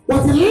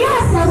 was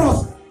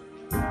Lazarus.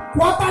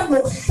 Waba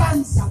no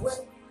shansa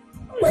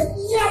when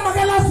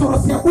nyama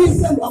Lazarus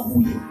yakuyisendwa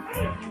kuye.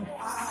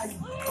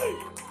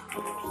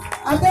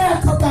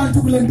 Abeka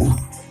bantu kulenda.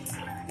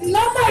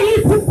 Lama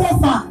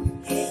yiphupha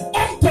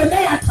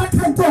engene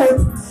yathatha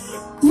ntoni.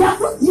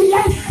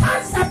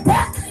 Yayishansa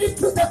back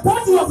into the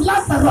body of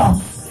Lazarus.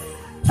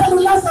 Tell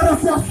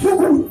Lazarus your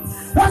soul.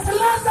 Was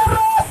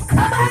Lazarus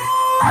come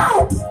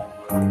out?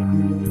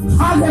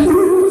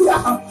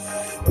 Hallelujah.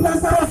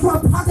 Lazarus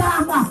was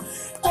pagama.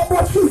 For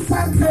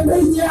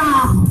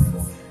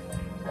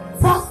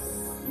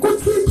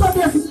nguThixo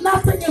there's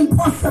nothing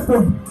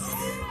impossible.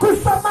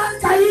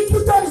 Kusamanga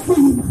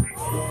ikidonzima.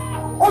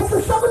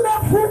 Usisabuna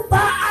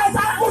fumba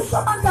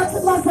usamanga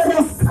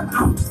Lazarus come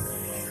out.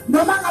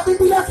 Noma ngabe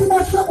bilaki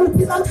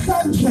moshakupi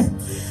namhlanje.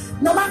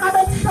 Noma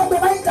ngabe mhlobo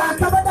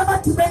bayingaka abantu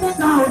abadibene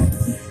nawe.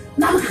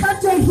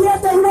 Namhlanje hear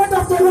the word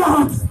of the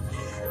Lord.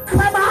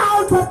 Come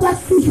out of that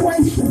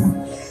situation.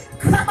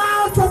 Come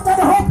out of that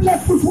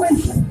hopeless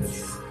situation.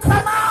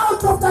 Come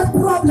out of that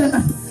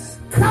problem.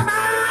 Come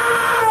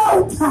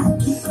out. In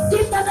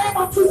the name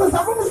of Jesus.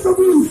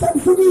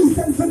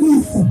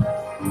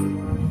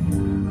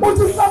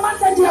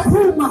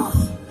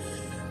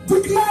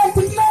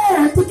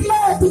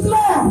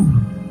 Declare.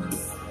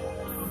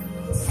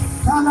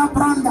 Sala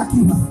branda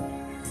kiva.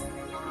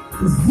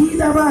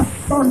 Zidava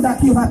sonda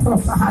kiva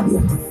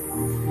tosahadia.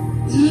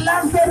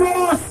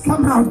 Lazarus,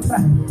 come out.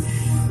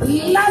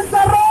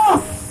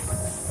 Lazarus,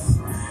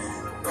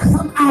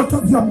 come out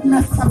of your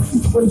messed up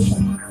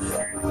situation.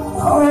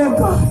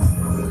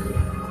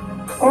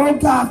 Oh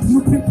God,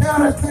 you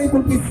prepare a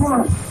table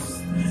before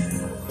us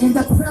in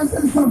the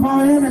presence of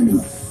our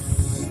enemies.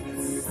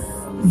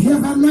 You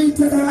have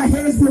anointed our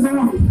heads with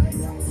oil.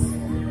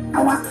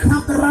 Our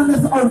cup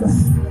runneth over.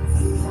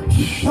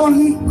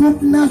 Surely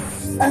goodness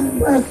and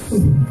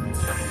mercy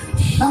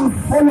shall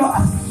follow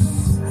us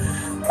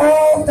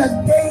all the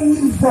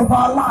days of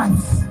our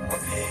lives,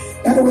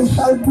 and we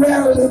shall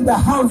dwell in the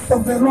house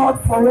of the Lord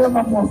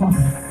forevermore.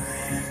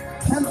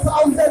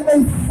 10,000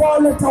 may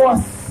fall at our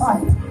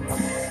side,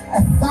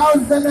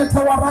 1,000 at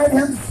our right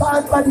hand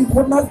side, but it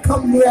will not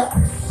come near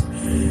us.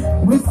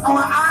 With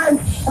our eyes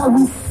shall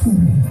we see,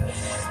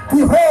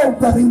 behold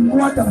the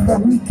reward of the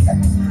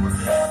wicked,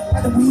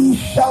 and we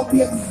shall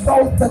be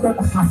exalted on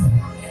high.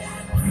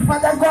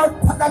 Father God,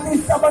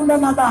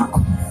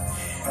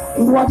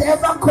 in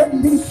whatever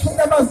condition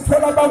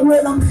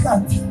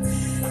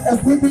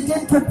as we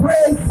begin to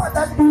pray,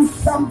 Father, do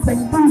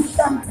something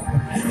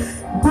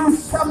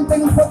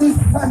for this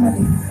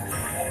family.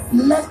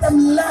 Let them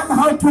learn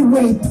how to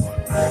wait,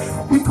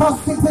 because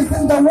it is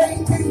in the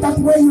waiting that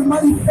where you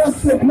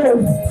manifest your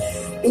glory.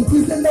 It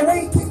is in the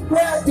waiting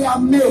where they are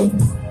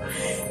made.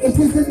 It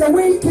is in the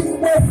waiting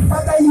where,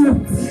 Father,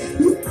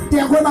 they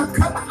are going to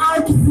come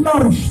out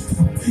flourished.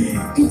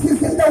 It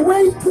is in the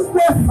waiting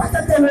where,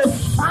 Father, they will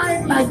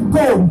shine like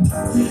gold.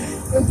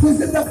 It is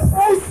in the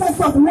process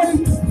of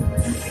waiting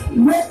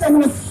where they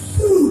will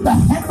see the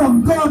hand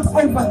of God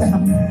over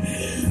them.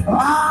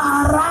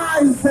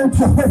 Arise, O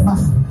Jehovah,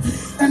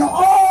 and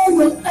all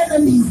your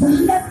enemies,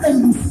 let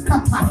them be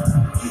scattered.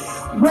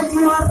 When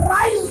you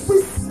arise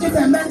in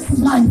a man's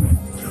life,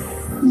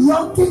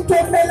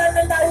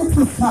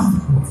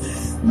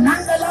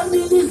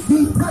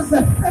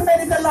 the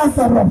family of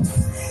Lazarus,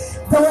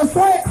 they were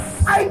so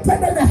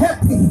excited and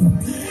happy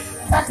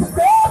that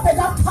they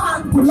got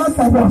time to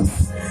Lazarus,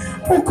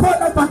 who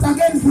called up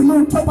against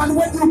you, but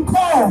when you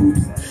called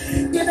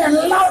in a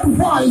loud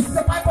voice,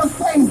 the Bible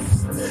says,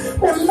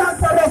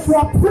 Lazarus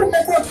was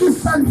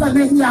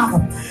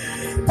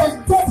the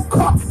dead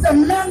corpse, the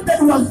man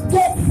that was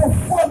dead for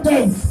 4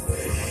 days.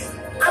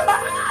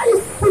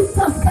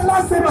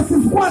 Lazarus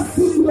was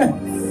healed,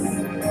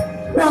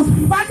 was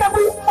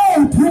finally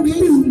made to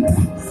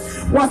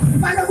live, was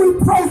finally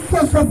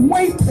process of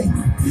waiting.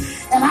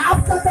 And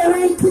after the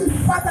waiting,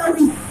 Father,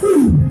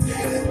 receive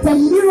the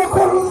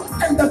miracle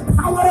and the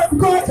power of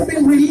God to be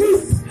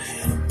released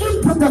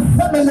into the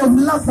family of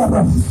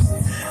Lazarus.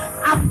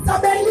 After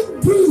they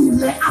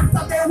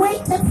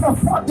waited for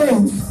 4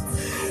 days,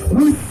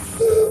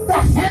 receive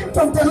the hand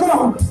of the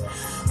Lord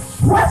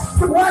stretched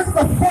towards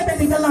the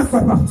family of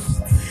Lazarus.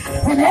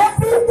 And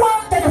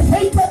everyone that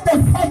hated the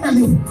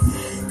family,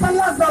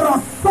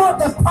 Lazarus saw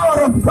the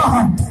power of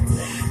God.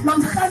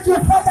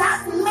 Father,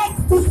 make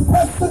this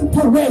person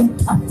to wait,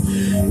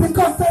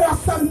 because there are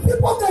some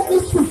people that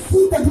need to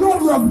see the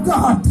glory of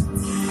God.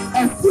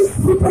 As these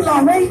people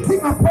are waiting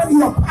upon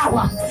your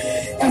power,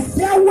 as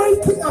they are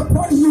waiting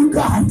upon you,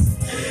 God,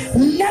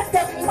 let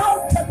them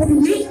mount up with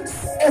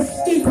wings as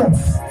eagles.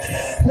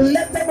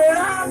 Let them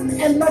run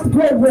and not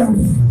grow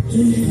weary.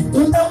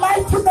 In the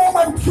mighty name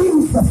of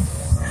Jesus,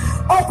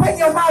 open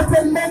your mouth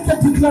and make a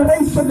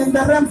declaration in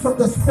the realms of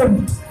the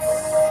Spirit.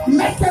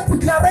 Make a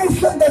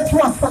declaration that you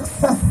are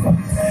successful.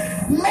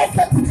 Make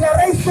a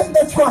declaration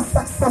that you are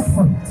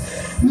successful.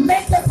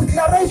 Make a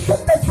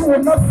declaration that you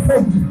will not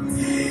fail.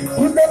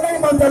 In the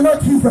name of the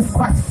Lord Jesus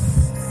Christ.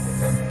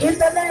 In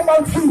the name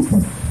of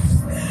Jesus.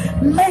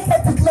 Make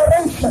a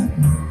declaration.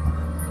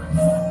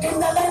 In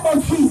the name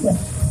of Jesus.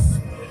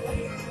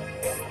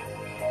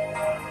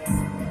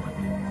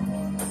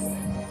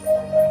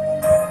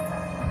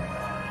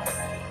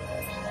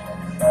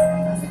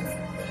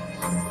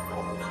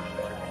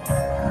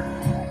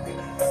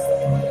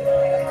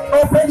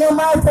 Open your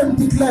mouth and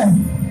declare.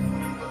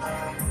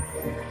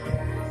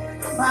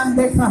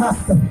 Mande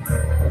kahasta.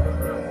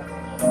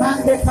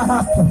 Mande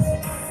kahasta.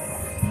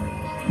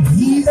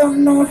 Vida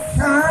no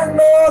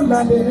shano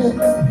la le.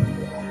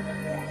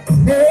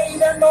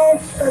 Vida no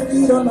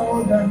shadiro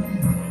no da.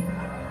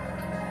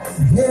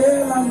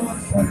 Vida no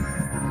shadiro.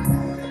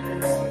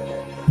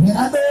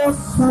 Vida no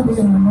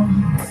shadiro no.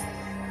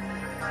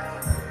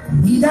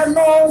 Vida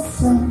no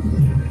shadiro.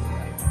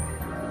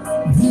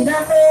 Vida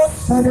no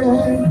shadiro.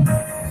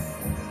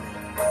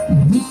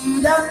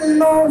 Vida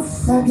no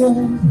shadiro.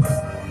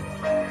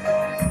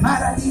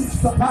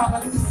 Paradiso,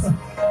 paradiso,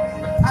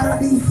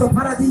 paradiso,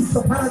 paradiso,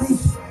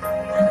 paradiso.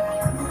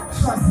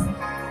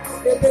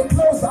 They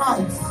close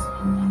eyes.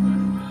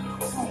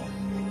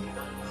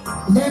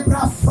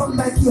 Lebra from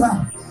the kira.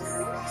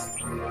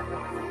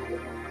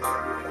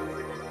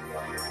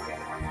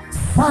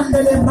 Fande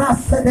lebra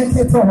se de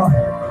ketova.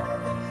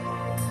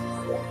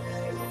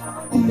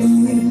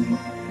 Need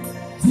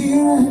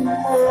you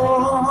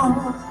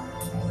more.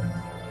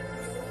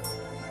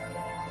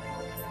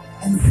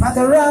 And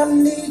Father, I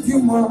need you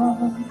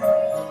more.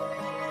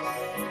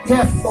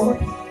 Yes, Lord.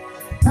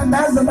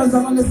 Tandaza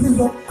mazamane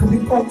zizo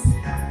kurikoti.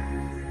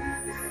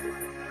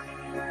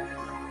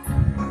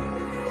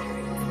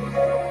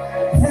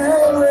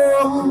 Hello,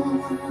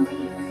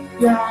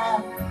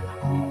 yeah.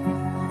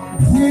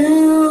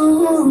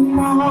 You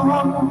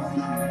more.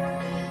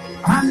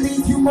 I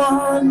need you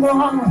more and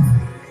more.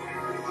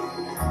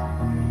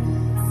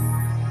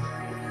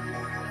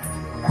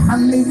 I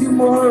need you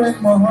more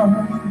and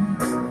more.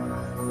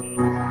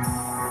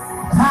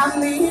 I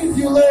need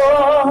you,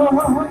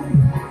 Lord.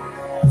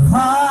 I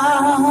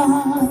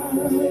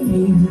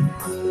need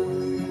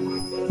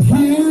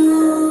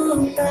you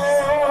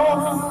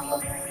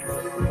more.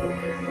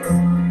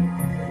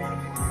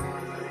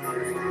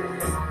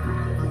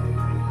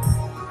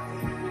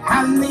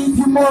 I need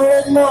you more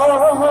and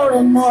more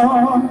and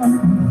more.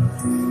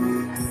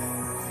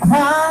 I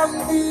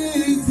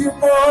need you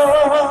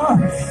more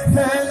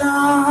than I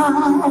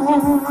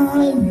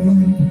need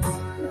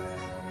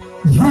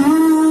you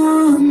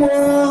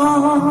more.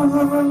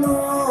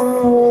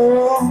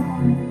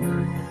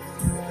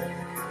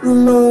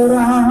 Lord, I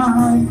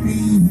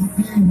need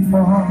you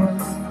more.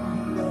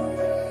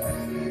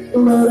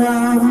 Lord, I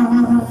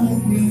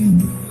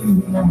need you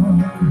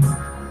more.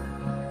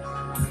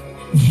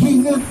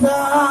 Jesus, I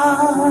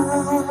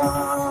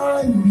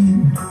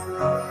need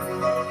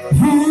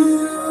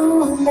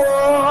you more.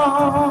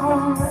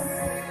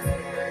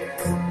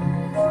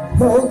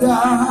 Oh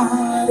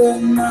God,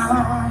 and I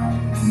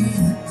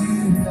need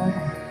you more.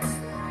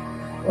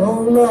 Oh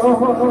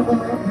Lord,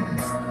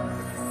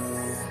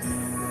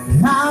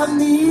 I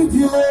need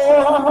you,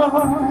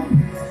 Lord.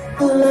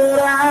 Lord,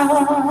 I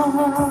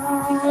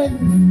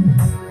need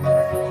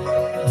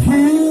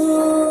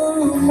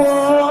you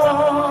more.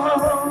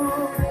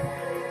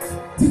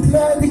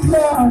 Declare,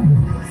 declare,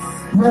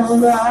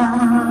 Lord, I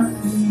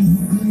need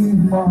you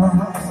more.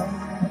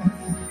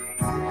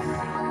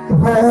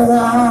 Lord,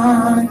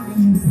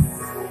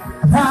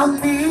 I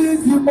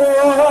need you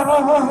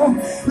more.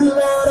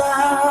 Lord, I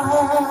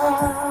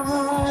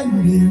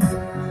need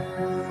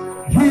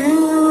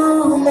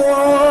you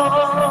more.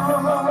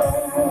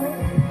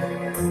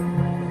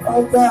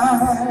 Oh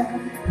God,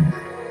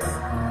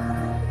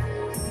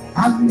 I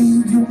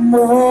need you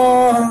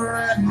more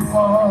and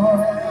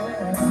more.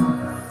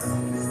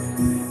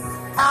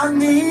 I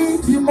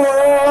need you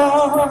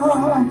more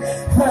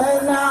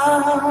and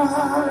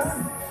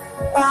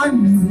I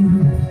need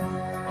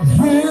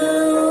you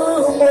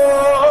more.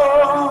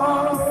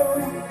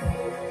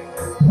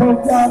 Oh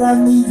God, I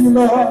need you,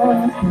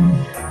 Lord.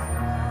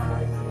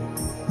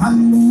 I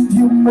need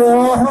you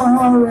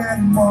more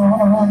and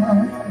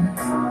more.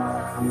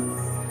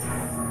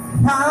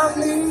 I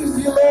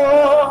need you,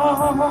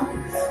 Lord.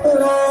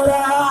 Lord, I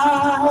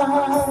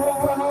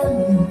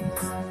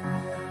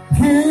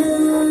need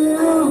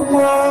you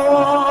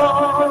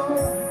more.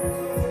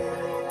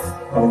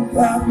 Oh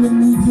God, we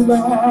need you,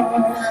 Lord,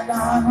 and I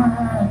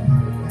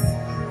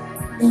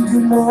need you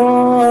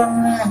more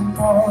and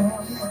more.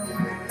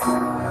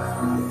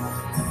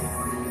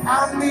 I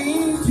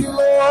need you,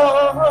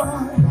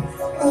 Lord.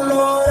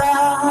 Lord, I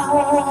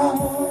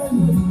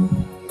need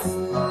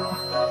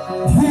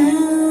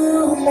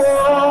you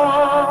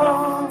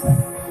more.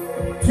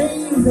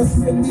 Jesus,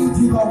 we need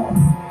you, Lord.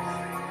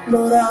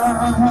 Lord, I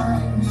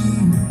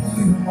need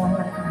you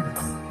more.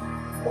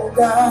 Oh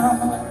God,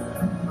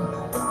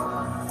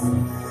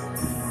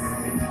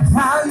 I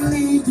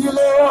need you,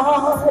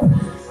 Lord.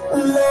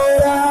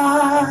 Lord, I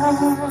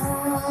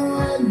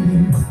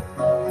need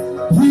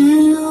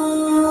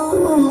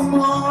you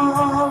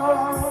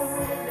more.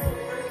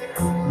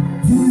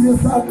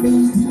 Jesus, I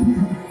need you.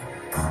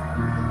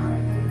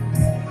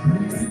 I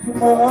need you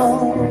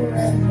more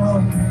and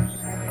more.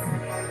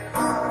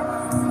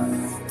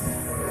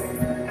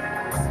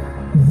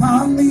 I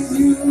need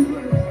you,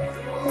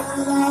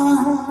 and I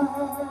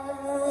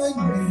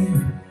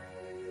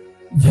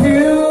need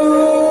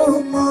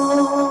you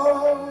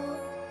more.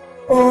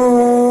 Oh,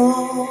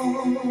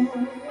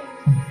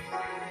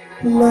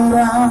 Lord,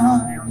 I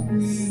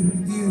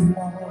need you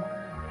more.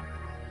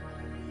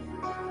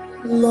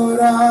 Lord,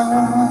 I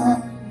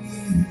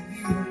need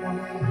you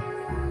more.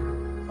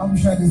 I'm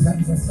sure these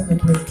hands are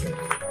celebrating.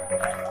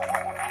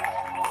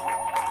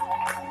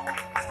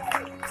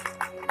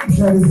 I'm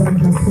sure these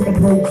hands are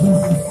celebrating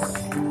Jesus.